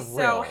happy. She's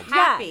so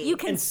happy. Yeah, you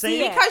can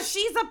see it. Because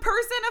she's a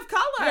person of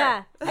color.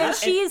 Yeah. And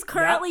she is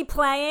currently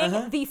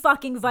playing the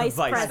fucking vice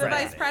president. The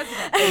vice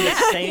president.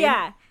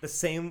 And the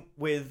same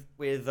with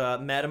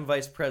Madam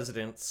Vice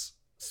President's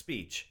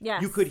speech.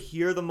 Yes. You could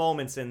hear the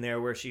moments in there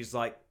where she's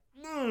like,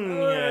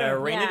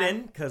 rein it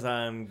in, because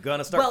I'm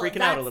gonna start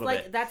freaking out a little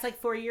bit. That's like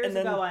 4 years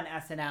ago on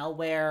SNL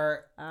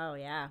where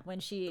when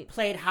she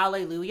played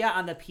Hallelujah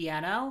on the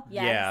piano.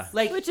 Yeah,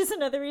 which is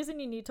another reason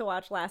you need to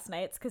watch Last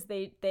Night's, because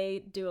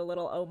they do a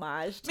little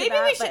homage to maybe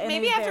that, we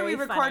should after we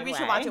record we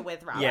should watch it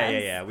with Robin.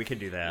 Yeah, we could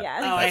do that.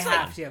 Yeah. I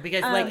have to,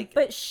 because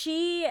but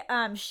she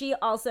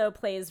also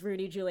plays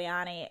Rudy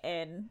Giuliani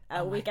in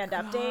Weekend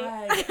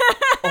Update.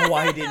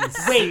 I didn't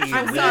see. Wait,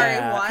 I'm sorry,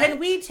 what? Can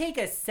we take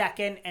a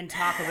second and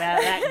talk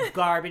about that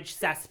garbage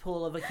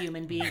cesspool of a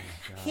human being?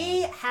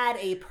 He had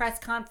a press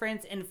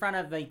conference in front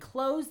of a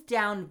closed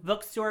down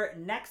bookstore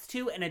next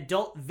to an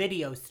adult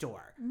video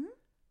store.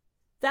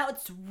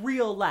 That's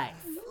real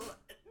life.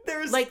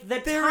 There's like the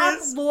top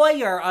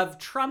lawyer of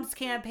Trump's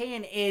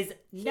campaign is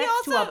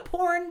next to a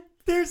porn.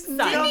 There's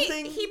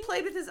nothing. He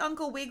played with his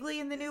Uncle Wiggly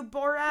in the new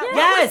Borat. Yeah.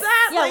 Yes. What was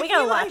that? Yeah, we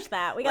gotta watch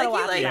that. We gotta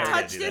watch that. He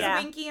touched his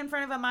winky in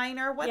front of a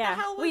minor. What the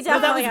hell was that?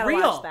 Definitely that was gotta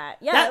real. Watch that.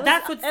 Yeah,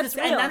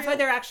 that's why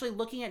they're actually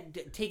looking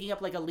at taking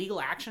up like a legal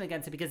action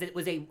against it, because it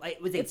was a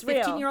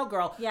 15-year-old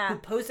girl who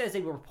posed as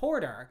a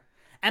reporter,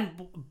 and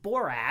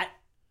Borat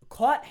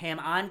caught him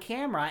on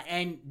camera,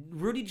 and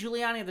Rudy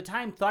Giuliani at the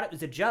time thought it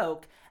was a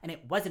joke, and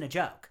it wasn't a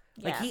joke.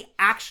 Like Yeah. he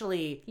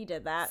actually He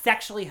did that.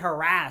 sexually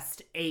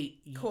harassed a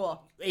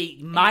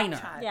minor,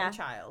 A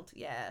child.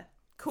 Yeah.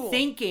 Cool.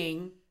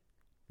 thinking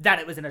that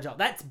it was an adult.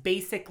 That's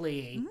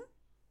basically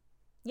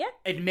Yeah.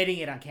 admitting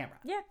it on camera.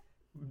 Yeah.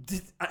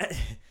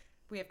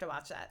 We have to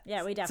watch that.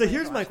 Yeah, we So definitely.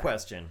 here's watched my that.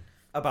 question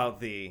about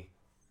the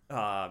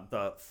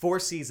Four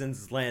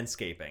Seasons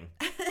landscaping.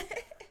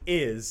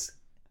 Is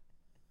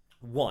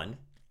one,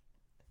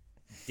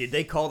 did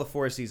they call the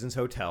Four Seasons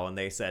Hotel and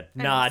they said,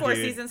 And nah, Four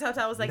dude. Seasons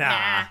Hotel was like, nah.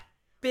 nah,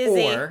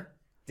 busy. Or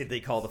did they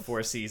call the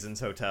Four Seasons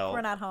Hotel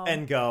We're not home.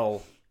 and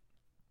go,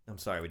 I'm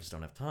sorry, we just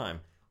don't have time?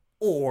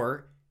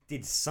 Or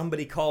did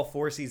somebody call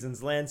Four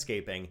Seasons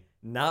Landscaping,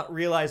 not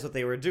realize what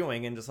they were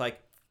doing, and just like,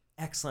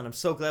 excellent, I'm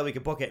so glad we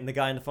could book it. And the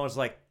guy on the phone was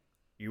like,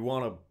 you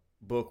want to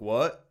book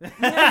what?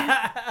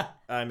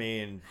 I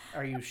mean,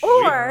 Are you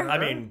sure? Or- I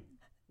mean,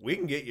 we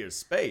can get you a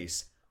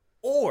space.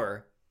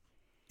 Or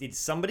did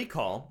somebody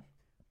call,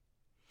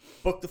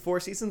 book the Four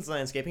Seasons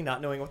Landscaping,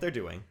 not knowing what they're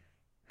doing,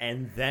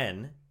 and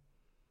then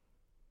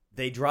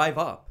they drive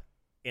up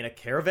in a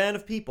caravan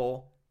of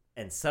people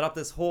and set up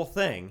this whole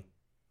thing,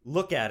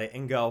 look at it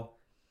and go,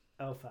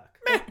 Oh fuck.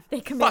 They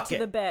commit Fuck to it.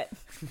 the bit.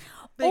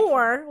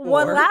 Or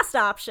one Or- last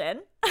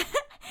option.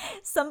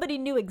 Somebody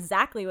knew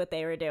exactly what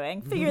they were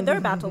doing, figured they're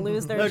about to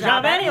lose their Their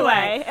job job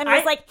anyway. and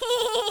was like,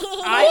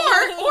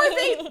 Or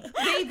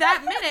they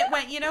that minute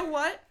went, you know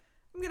what?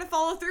 I'm gonna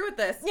follow through with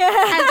this. Yeah.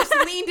 And just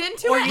leaned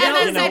into Or it you and know-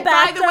 then you said, know- by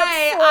Backed the up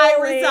way, I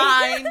slowly.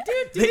 resigned. they know-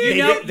 did, they you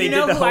did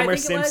know the who I Homer think it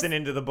was? Simpson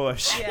into the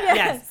bush. Yeah.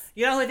 Yes.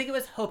 You know who I think it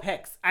was? Hope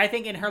Hicks. I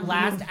think in her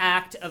last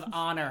act of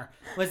honor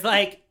was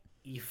like,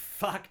 you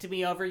fucked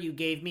me over. You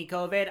gave me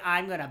COVID.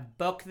 I'm going to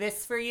book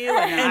this for you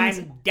and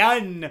I'm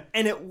done.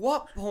 And at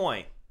what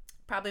point?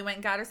 Probably went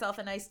and got herself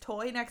a nice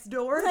toy next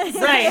door. Right.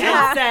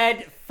 Yeah. And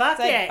said, fuck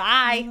Said, it.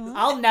 bye.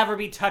 I'll never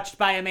be touched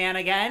by a man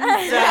again.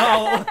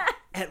 So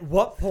At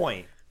what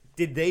point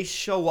did they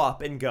show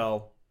up and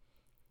go,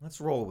 let's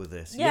roll with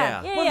this?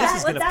 Yeah, Yeah, yeah, this yeah.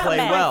 is going to Let's play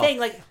have it. well. thing.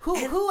 Like,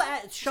 who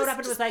showed up and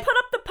was just like, put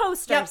up the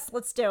posters. Yep.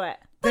 Let's do it.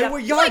 They were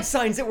yard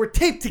signs that were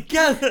taped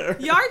together.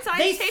 Yard signs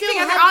they taped still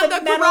together have on the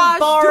the metal garage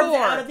bars door.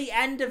 out of the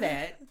end of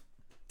it.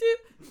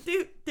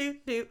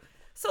 Do.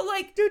 So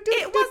like Do, do,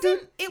 it do,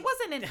 wasn't. do. It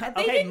wasn't.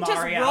 They Okay, didn't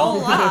Mario. just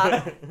roll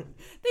up.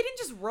 They didn't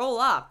just roll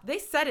up. They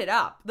set it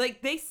up.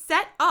 Like they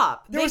set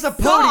up. There They was a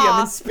saw, podium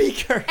and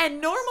speaker.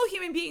 and normal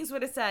human beings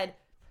would have said,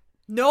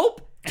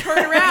 "Nope, turn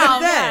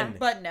around." then.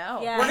 But no.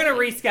 Yeah. We're going to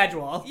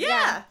reschedule.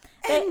 Yeah.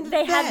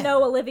 They had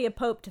no Olivia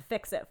Pope to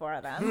fix it for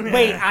them.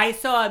 Wait, I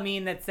saw a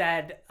meme that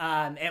said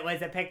it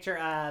was a picture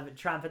of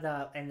Trump in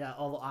the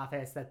Oval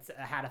Office that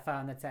had a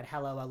phone that said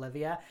 "Hello,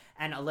 Olivia,"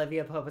 and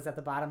Olivia Pope was at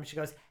the bottom. She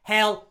goes,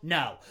 "Hell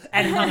no,"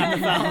 and hung up the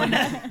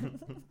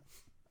phone.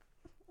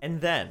 And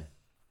then,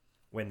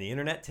 when the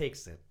internet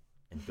takes it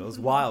and goes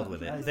wild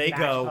with it, It's they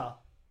magical. go,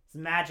 "It's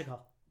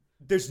magical."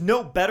 there's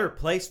no better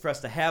place for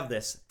us to have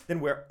this than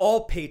where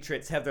all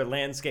patriots have their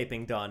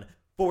landscaping done.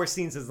 Four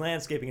Seasons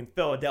Landscaping in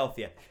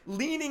Philadelphia.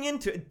 Leaning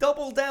into it,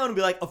 double down and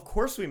be like, of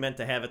course we meant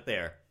to have it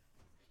there.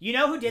 You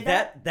know who did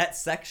that? That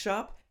sex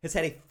shop has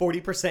had a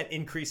 40%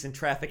 increase in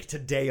traffic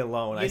today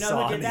alone. I You know saw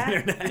who on did the that?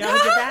 internet. You know who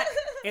did that?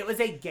 It was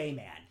a gay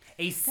man,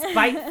 a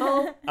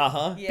spiteful,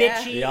 Uh-huh. Yeah.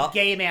 bitchy Yeah.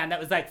 gay man that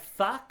was like,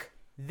 "Fuck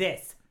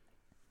this,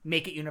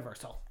 make it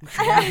universal."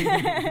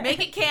 Make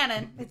it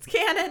canon. It's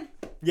canon.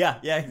 Yeah.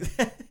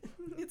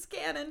 It's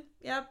canon.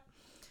 Yep.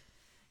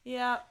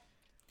 Yep.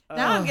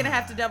 Now I'm gonna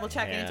have to double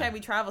check yeah. anytime we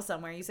travel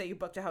somewhere. You say you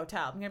booked a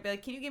hotel. I'm gonna be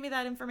like, can you give me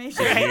that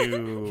information?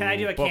 Can I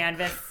do a Book-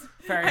 canvas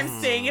first? I'm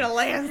staying in a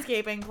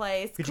landscaping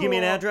place. Could you give me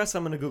an Cool. address?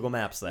 I'm going to Google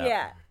Maps that.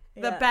 Yeah.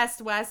 The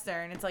Best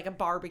Western. It's like a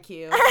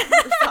barbecue or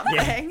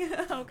something.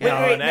 Okay.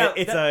 No, Wait, no, no,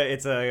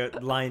 it's a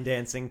line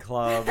dancing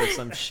club or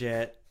some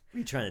shit. What are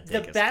you trying to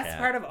take The us, best Kat?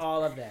 part of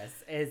all of this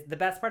is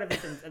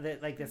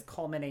like this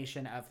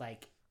culmination of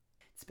like,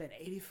 it's been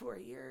 84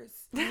 years.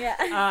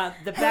 Yeah.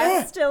 The I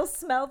best. still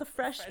smell the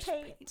fresh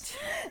paint.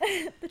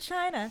 The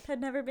china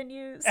had never been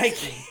used.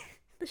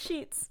 The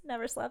sheets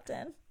never slept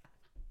in.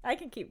 I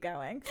can keep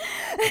going.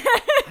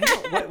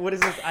 What is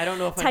this? I don't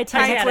know if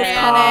Titanic was Titanic.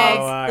 called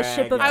Oh, all the right,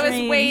 ship of I I was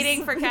dreams.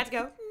 waiting for Kat to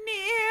go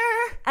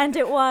near, And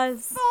it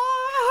was.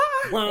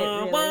 far. It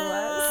really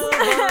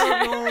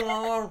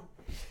was.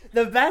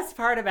 The best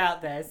part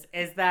about this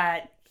is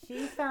that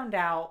he found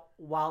out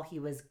while he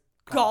was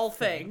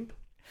Golfing.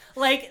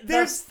 Like,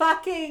 There's-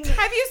 fucking.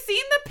 Have you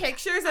seen the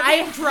pictures of I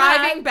him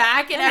driving have.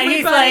 back and And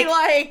he's everybody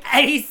like-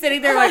 And he's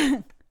sitting there like.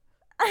 and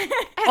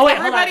Oh wait,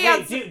 hold on. everybody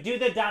else. Wait, do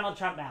the Donald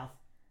Trump mouth.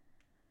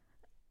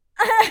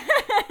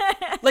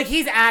 Like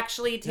he's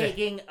actually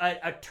taking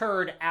a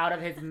turd out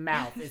of his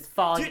mouth. Is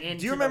falling into.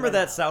 Do you remember the that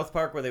limo. South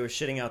Park where they were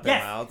shitting out their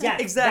Yes, mouths?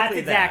 yes,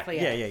 exactly. that's that. exactly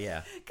Yeah, it.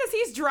 yeah. Because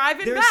he's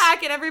driving There's-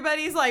 back and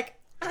everybody's like,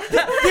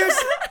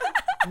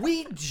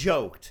 We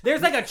joked.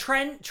 There's like a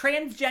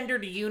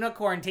transgendered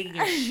unicorn taking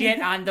a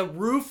shit on the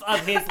roof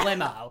of his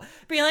limo,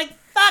 being like,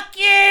 "Fuck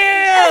you!"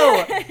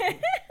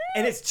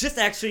 And it's just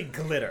actually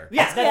glitter.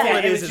 Yeah, That's all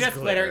it it was is just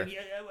glitter.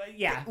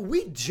 Yeah.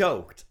 We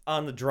joked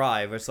on the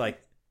drive. It's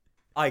like,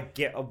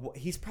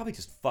 he's probably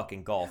just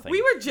fucking golfing.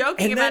 We were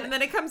joking And about then- it, and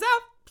then it comes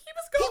out he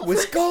was golfing. He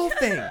was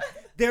golfing.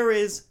 There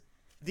is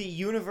the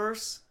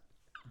universe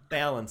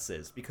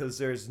balances because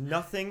there's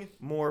nothing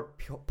more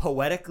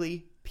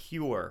poetically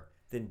pure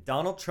than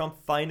Donald Trump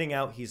finding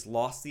out he's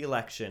lost the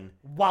election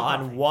While on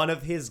golfing. one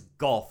of his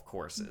golf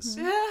courses.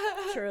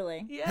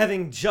 Truly. Yeah.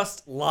 Having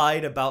just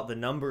lied about the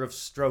number of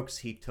strokes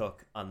he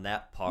took on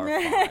that par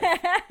 5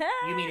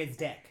 You mean his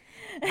dick?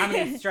 How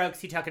many strokes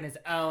he took in his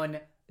own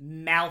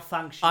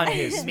malfunction on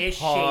his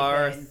misshapen?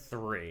 par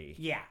 3.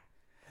 Yeah.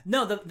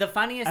 No, the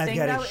funniest I've thing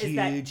got though a is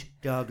that huge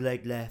dog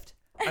leg left.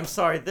 I'm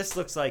sorry, this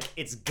looks like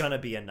it's gonna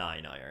be a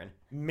 9-iron,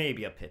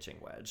 maybe a pitching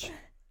wedge.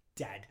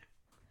 dead.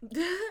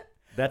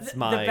 That's The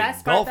my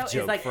best part, golf though, is,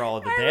 joke like, for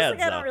all the I dads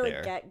don't out really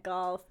there. get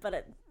golf, but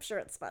I'm sure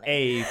it's funny.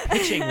 A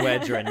pitching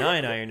wedge or a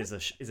 9-iron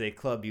is a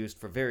club used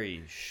for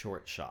very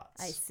short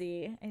shots. I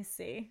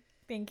see.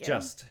 Thank you.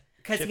 Just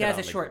Because chip he it has on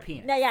a the short green.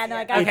 penis. No, yeah, no,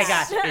 I got Okay,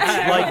 that. gotcha. It's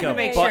I like wanted to a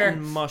make button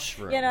sure.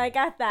 mushroom. You know, I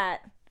got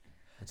that.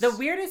 The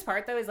weirdest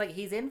part though is like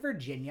he's in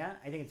Virginia.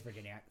 I think it's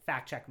Virginia.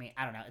 Fact check me.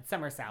 I don't know. It's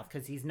somewhere south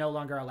because he's no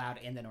longer allowed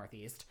in the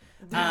Northeast.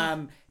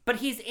 But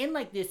he's in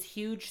like this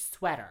huge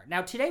sweater.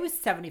 Now today was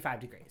 75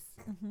 degrees.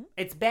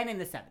 It's been in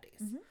the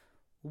 70s.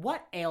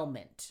 What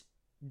ailment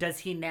does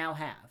he now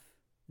have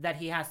that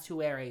he has to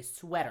wear a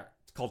sweater?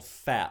 It's called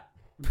fat.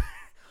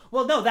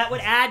 Well, no, that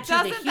would add to the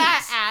Doesn't heat.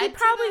 that He add?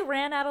 probably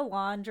ran out of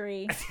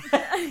laundry.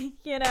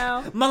 You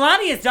know.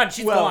 Melania's done.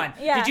 She's Well, gone.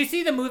 yeah. Did you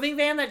see the moving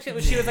van that she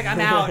was like, I'm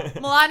out?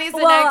 Melania's the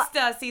Well,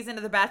 next season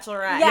of The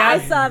Bachelorette. Yeah, I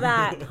saw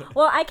that.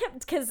 Well, I kept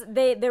because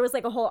there was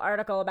like a whole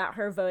article about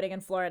her voting in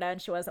Florida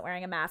and she wasn't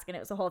wearing a mask and it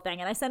was a whole thing.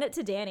 And I sent it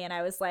to Danny and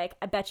I was like,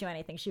 I bet you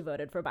anything she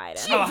voted for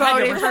Biden. She Oh,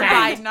 voted for 100%.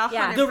 Biden. 100%.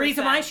 Yeah. The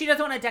reason why she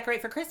doesn't want to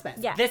decorate for Christmas.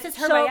 Yeah. This is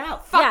her She'll- way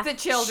out. Fuck the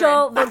children.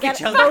 They'll Fuck the get,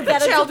 children. they'll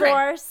get a Children.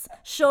 divorce.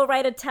 She'll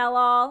write a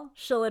tell-all.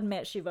 She'll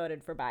admit she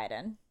voted for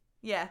Biden.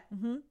 Yeah,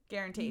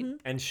 guaranteed.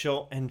 And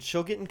she'll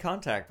get in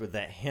contact with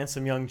that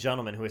handsome young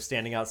gentleman who is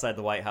standing outside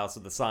the White House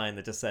with the sign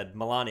that just said,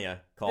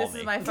 Melania, call This me.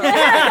 is my phone.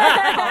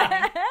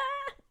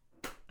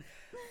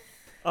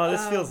 Oh,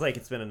 this feels like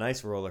it's been a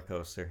nice roller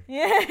coaster.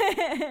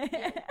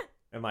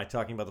 Am I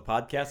talking about the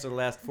podcast or the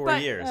last 4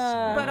 But- years?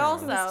 But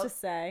also, Who's to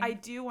say? I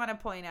do want to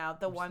point out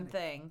the one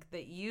thing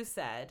that you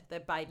said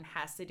that Biden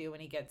has to do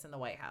when he gets in the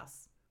White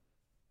House.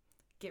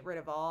 Get rid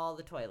of all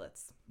the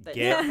toilets that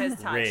Get Trump has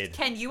touched. rid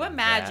Can you of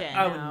imagine?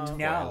 Oh, that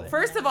no. toilet.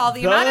 First of all,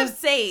 the The amount of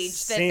sage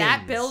that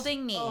sins.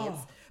 building needs.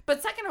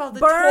 But second of all, the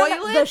Burn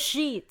toilets. the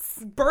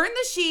sheets. Burn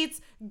the sheets.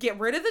 Get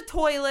rid of the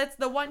toilets.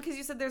 The one, because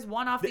you said there's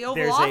one off the Oval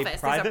There's Office. a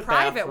private There's a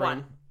private bathroom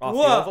one. off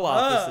Whoa. the Oval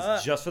Office.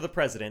 It's just for the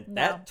president. No.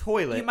 That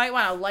toilet. You might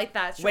want to light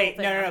that. Wait,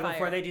 thing no. on fire.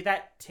 Before they do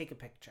that, take a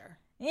picture.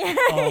 Yeah.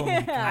 Oh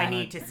my God. I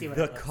need to see what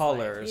the it looks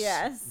colors,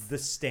 Yes. the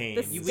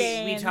stains. The We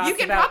stains. talked You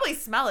can about, probably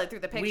smell it through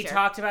the picture. We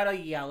talked about a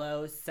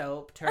yellow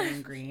soap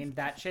turning green.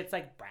 That shit's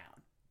like brown.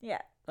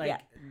 Yeah. Like yeah.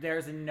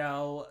 there's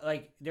no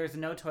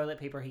toilet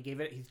paper. He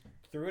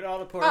threw it all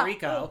to Puerto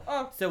Rico.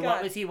 So God.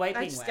 what was he wiping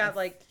I just with? got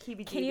like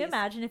heebie-jeebies. Can you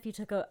imagine if you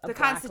took a The black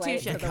light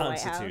Constitution. to the the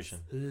White House?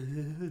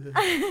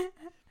 Constitution.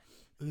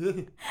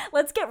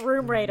 Let's get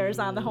room raiders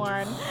on the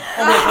horn. Oh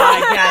my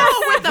god,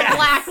 yes. With the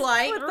black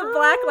light. With the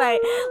black light.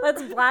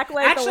 Let's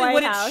blacklight the Actually, White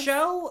would House. it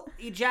show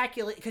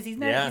ejaculate? Because he's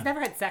Yeah. never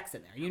had sex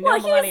in there. You know, Well,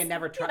 Melania he's,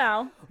 never you tried.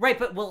 know. Right,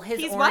 but will his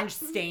He's orange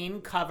what?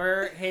 stain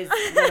cover his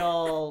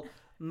little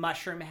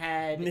mushroom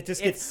head? And it just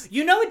It's- gets-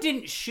 You know, it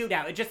didn't shoot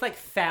out. It just like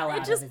fell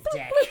out just of his bloop,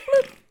 dick.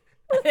 bloop, bloop.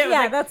 It was Yeah,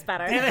 like- that's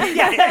better.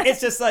 Yeah, it's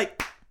just like.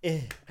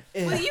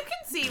 Well, you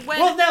can see when.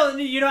 Well, no,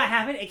 you know what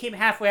happened? It came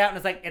halfway out and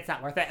was like, it's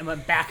not worth it, and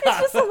went back It's up.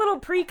 just a little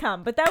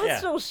pre-cum, but that would Yeah.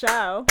 still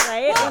show,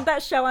 right? Wouldn't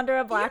that show under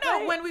a black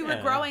light? when we were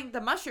Yeah. growing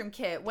the mushroom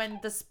kit, when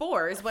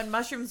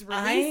mushrooms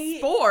I- release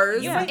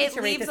spores, You might need it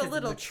to rate leaves this a as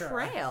little mature.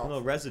 A trail.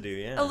 little residue,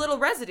 yeah. A little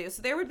residue.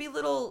 So there would be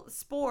little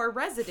spore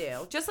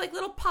residue, just like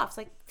little puffs.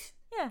 Like,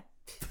 Yeah.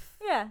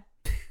 Yeah.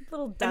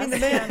 Little dust. I mean, the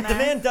here man, and the there.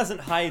 man doesn't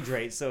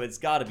hydrate, so it's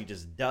got to be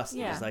just dust.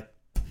 Yeah. Just like,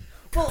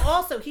 Well,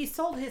 also, he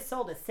sold his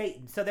soul to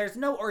Satan, so there's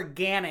no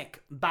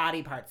organic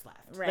body parts left.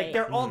 Like, Right.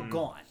 they're all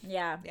gone.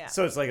 Yeah. yeah.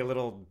 so it's like a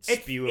little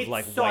spew of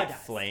like white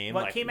sawdust. flame.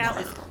 What like, came out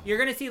is you're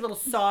gonna see little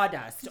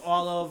sawdust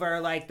all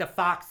over like the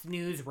Fox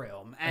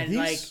newsroom, and these-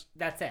 like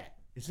that's it.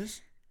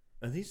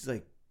 Are these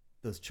like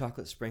those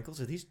chocolate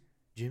sprinkles? Are these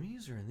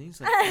Jimmy's or are these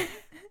like?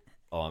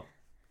 Oh,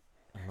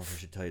 I don't know if I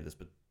should tell you this,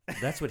 but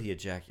that's what he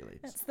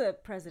ejaculates. That's the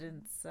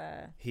president's.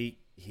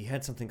 He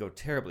had something go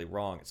terribly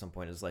wrong at some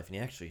point in his life, and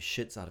he actually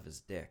shits out of his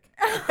dick.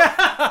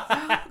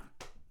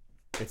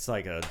 It's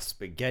like a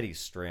spaghetti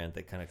strand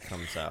that kind of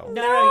comes out.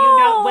 No, you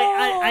know, wait,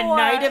 a No!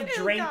 night of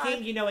Oh, drinking, God.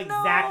 you know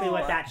exactly No.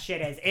 what that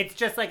shit is. It's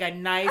just like a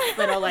nice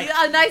little like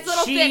A nice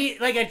little cheese,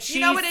 thing. like a cheese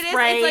You know what it is?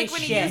 spray It's like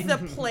when shit. you use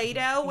the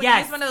Play-Doh. When Yes.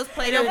 you use one of those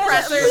Play-Doh Yes.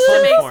 pressers Yes.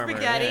 to make Former,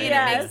 spaghetti, and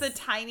yeah. it makes the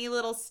tiny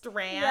little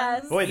strands.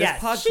 Yes. Boy, this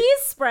Yes. podcast. Cheese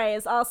spray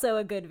is also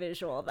a good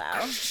visual,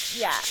 though.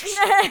 Yeah.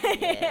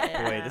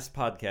 Boy, this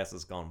podcast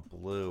has gone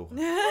blue.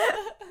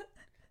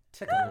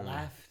 Took a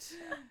left.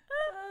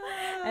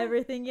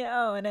 Everything you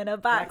own in a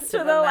box Next to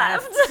to the the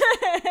left.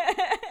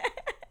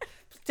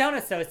 Don't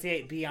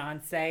associate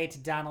Beyonce to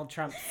Donald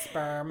Trump's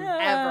sperm.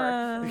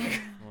 Ever.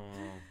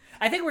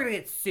 I think we're gonna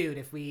get sued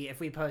if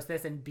we post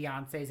this and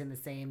Beyonce's in the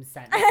same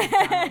sentence as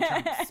Donald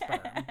Trump's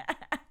sperm.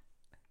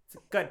 It's a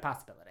good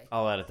possibility.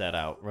 I'll edit that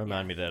out.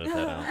 Remind me to edit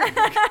that out.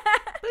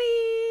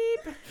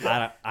 Bleep.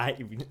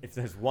 If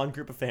there's one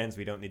group of fans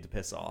we don't need to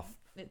piss off,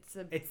 It's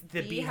the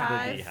the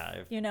beehive.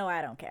 Beehive. You know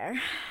I don't care.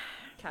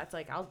 Cat's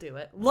like, I'll do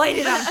it. Light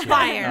it on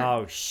fire.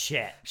 Oh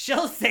shit!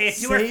 She'll say it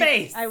to her Save-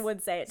 face. I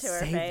would say it to her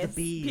Save face. the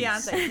bees.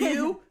 Beyonce,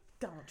 you,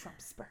 Donald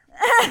Trump's sperm.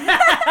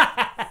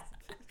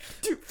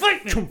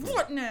 Fight me.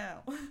 What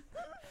now?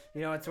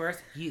 You know what's worse?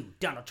 You,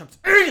 Donald Trump's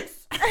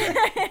anus.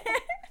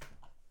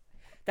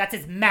 That's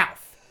his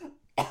mouth.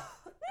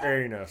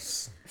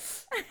 Anus.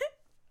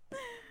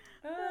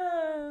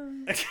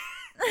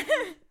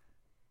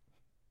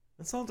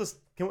 Let's all just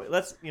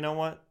you know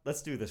what?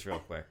 Let's do this real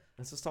quick.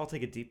 Let's just all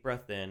take a deep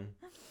breath in.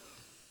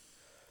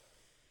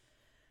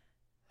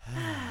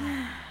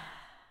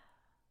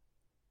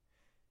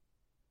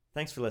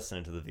 Thanks for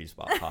listening to the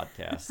V-Spot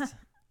podcast.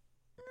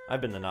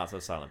 I've been the not so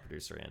silent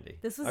producer, Andy.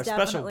 This was our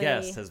special definitely-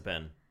 guest has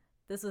been.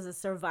 This was a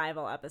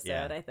survival episode,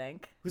 Yeah. I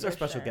think. Who's our for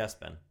special sure. guest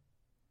been?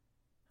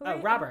 Who Oh, are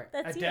you? Robert.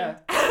 That's you. Duh.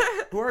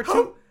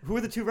 Who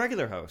are the two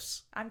regular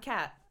hosts? I'm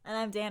Cat. And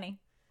I'm Danny.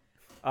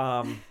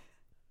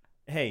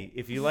 Hey,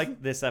 if you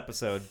like this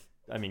episode,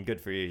 I mean,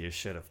 good for you. You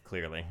should have,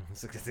 clearly.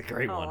 It's a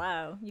great Oh, one.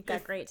 wow. You've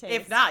got great taste.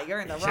 If not, you're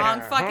in the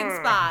wrong fucking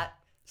spot.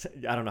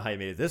 I don't know how you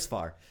made it this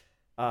far.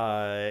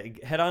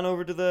 Head on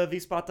over to the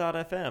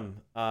vspot.fm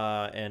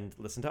and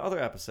listen to other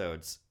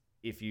episodes.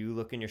 If you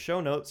look in your show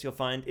notes, you'll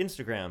find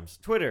Instagrams,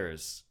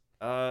 Twitters,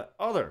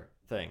 other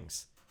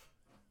things.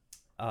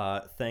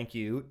 Thank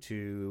you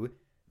to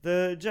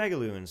the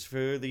Jagaloons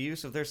for the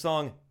use of their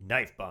song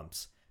Knife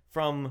Bumps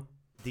from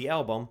the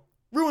album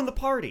Ruin the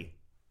Party.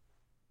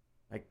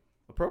 Like,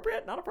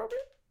 appropriate? Not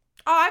appropriate?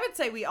 Oh, I would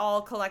say we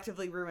all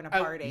collectively ruin a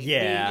party.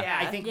 yeah.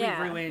 I think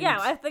yeah. we ruined. Yeah,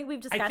 I think we've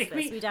I discussed think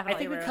this. We definitely I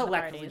think we ruined the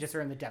collectively parties. just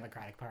ruined the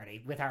Democratic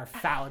Party with our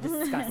foul,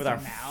 disgusting With our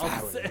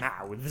mouths. foul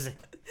mouths.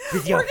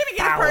 We're gonna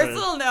get a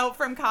personal note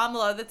from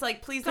Kamala that's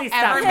like, please don't Please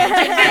ever stop.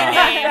 mention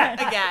my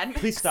name again.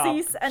 Please stop.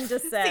 Cease and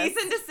desist. Cease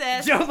and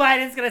desist. Joe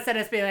Biden's gonna send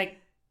us being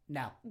like,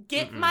 no.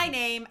 Get my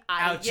name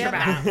out Out your your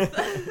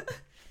mouth.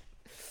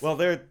 Well,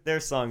 their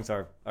songs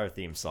are our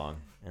theme song,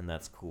 and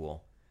that's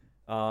cool.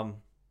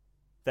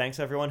 Thanks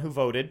everyone who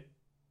voted.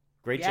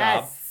 Great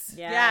job. Yes.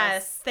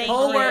 Yes. Thank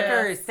Poll you.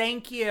 workers,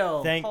 thank you.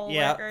 Poll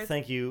Yeah, workers.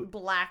 thank you.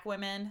 Black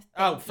women.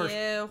 Oh, Thank for-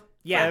 you.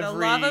 Yeah. For the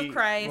love of Every-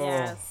 Christ. Oh.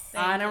 Yes.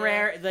 Thank you.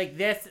 Honorary, like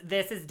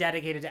this is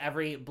dedicated to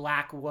every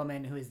black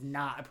woman who is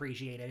not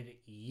appreciated.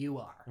 You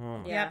are.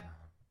 Mm. Yeah.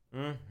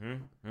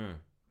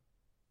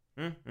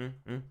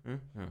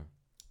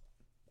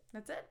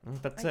 That's it.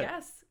 That's I it.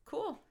 guess.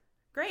 Cool.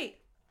 Great.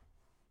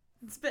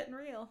 It's been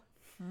real.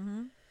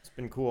 It's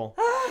been cool.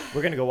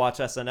 We're gonna go watch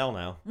SNL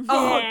now.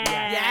 Oh,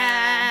 Yeah.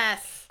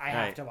 yes. I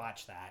have Right. to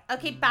watch that.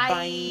 Okay, bye.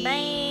 Bye.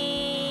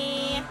 Bye.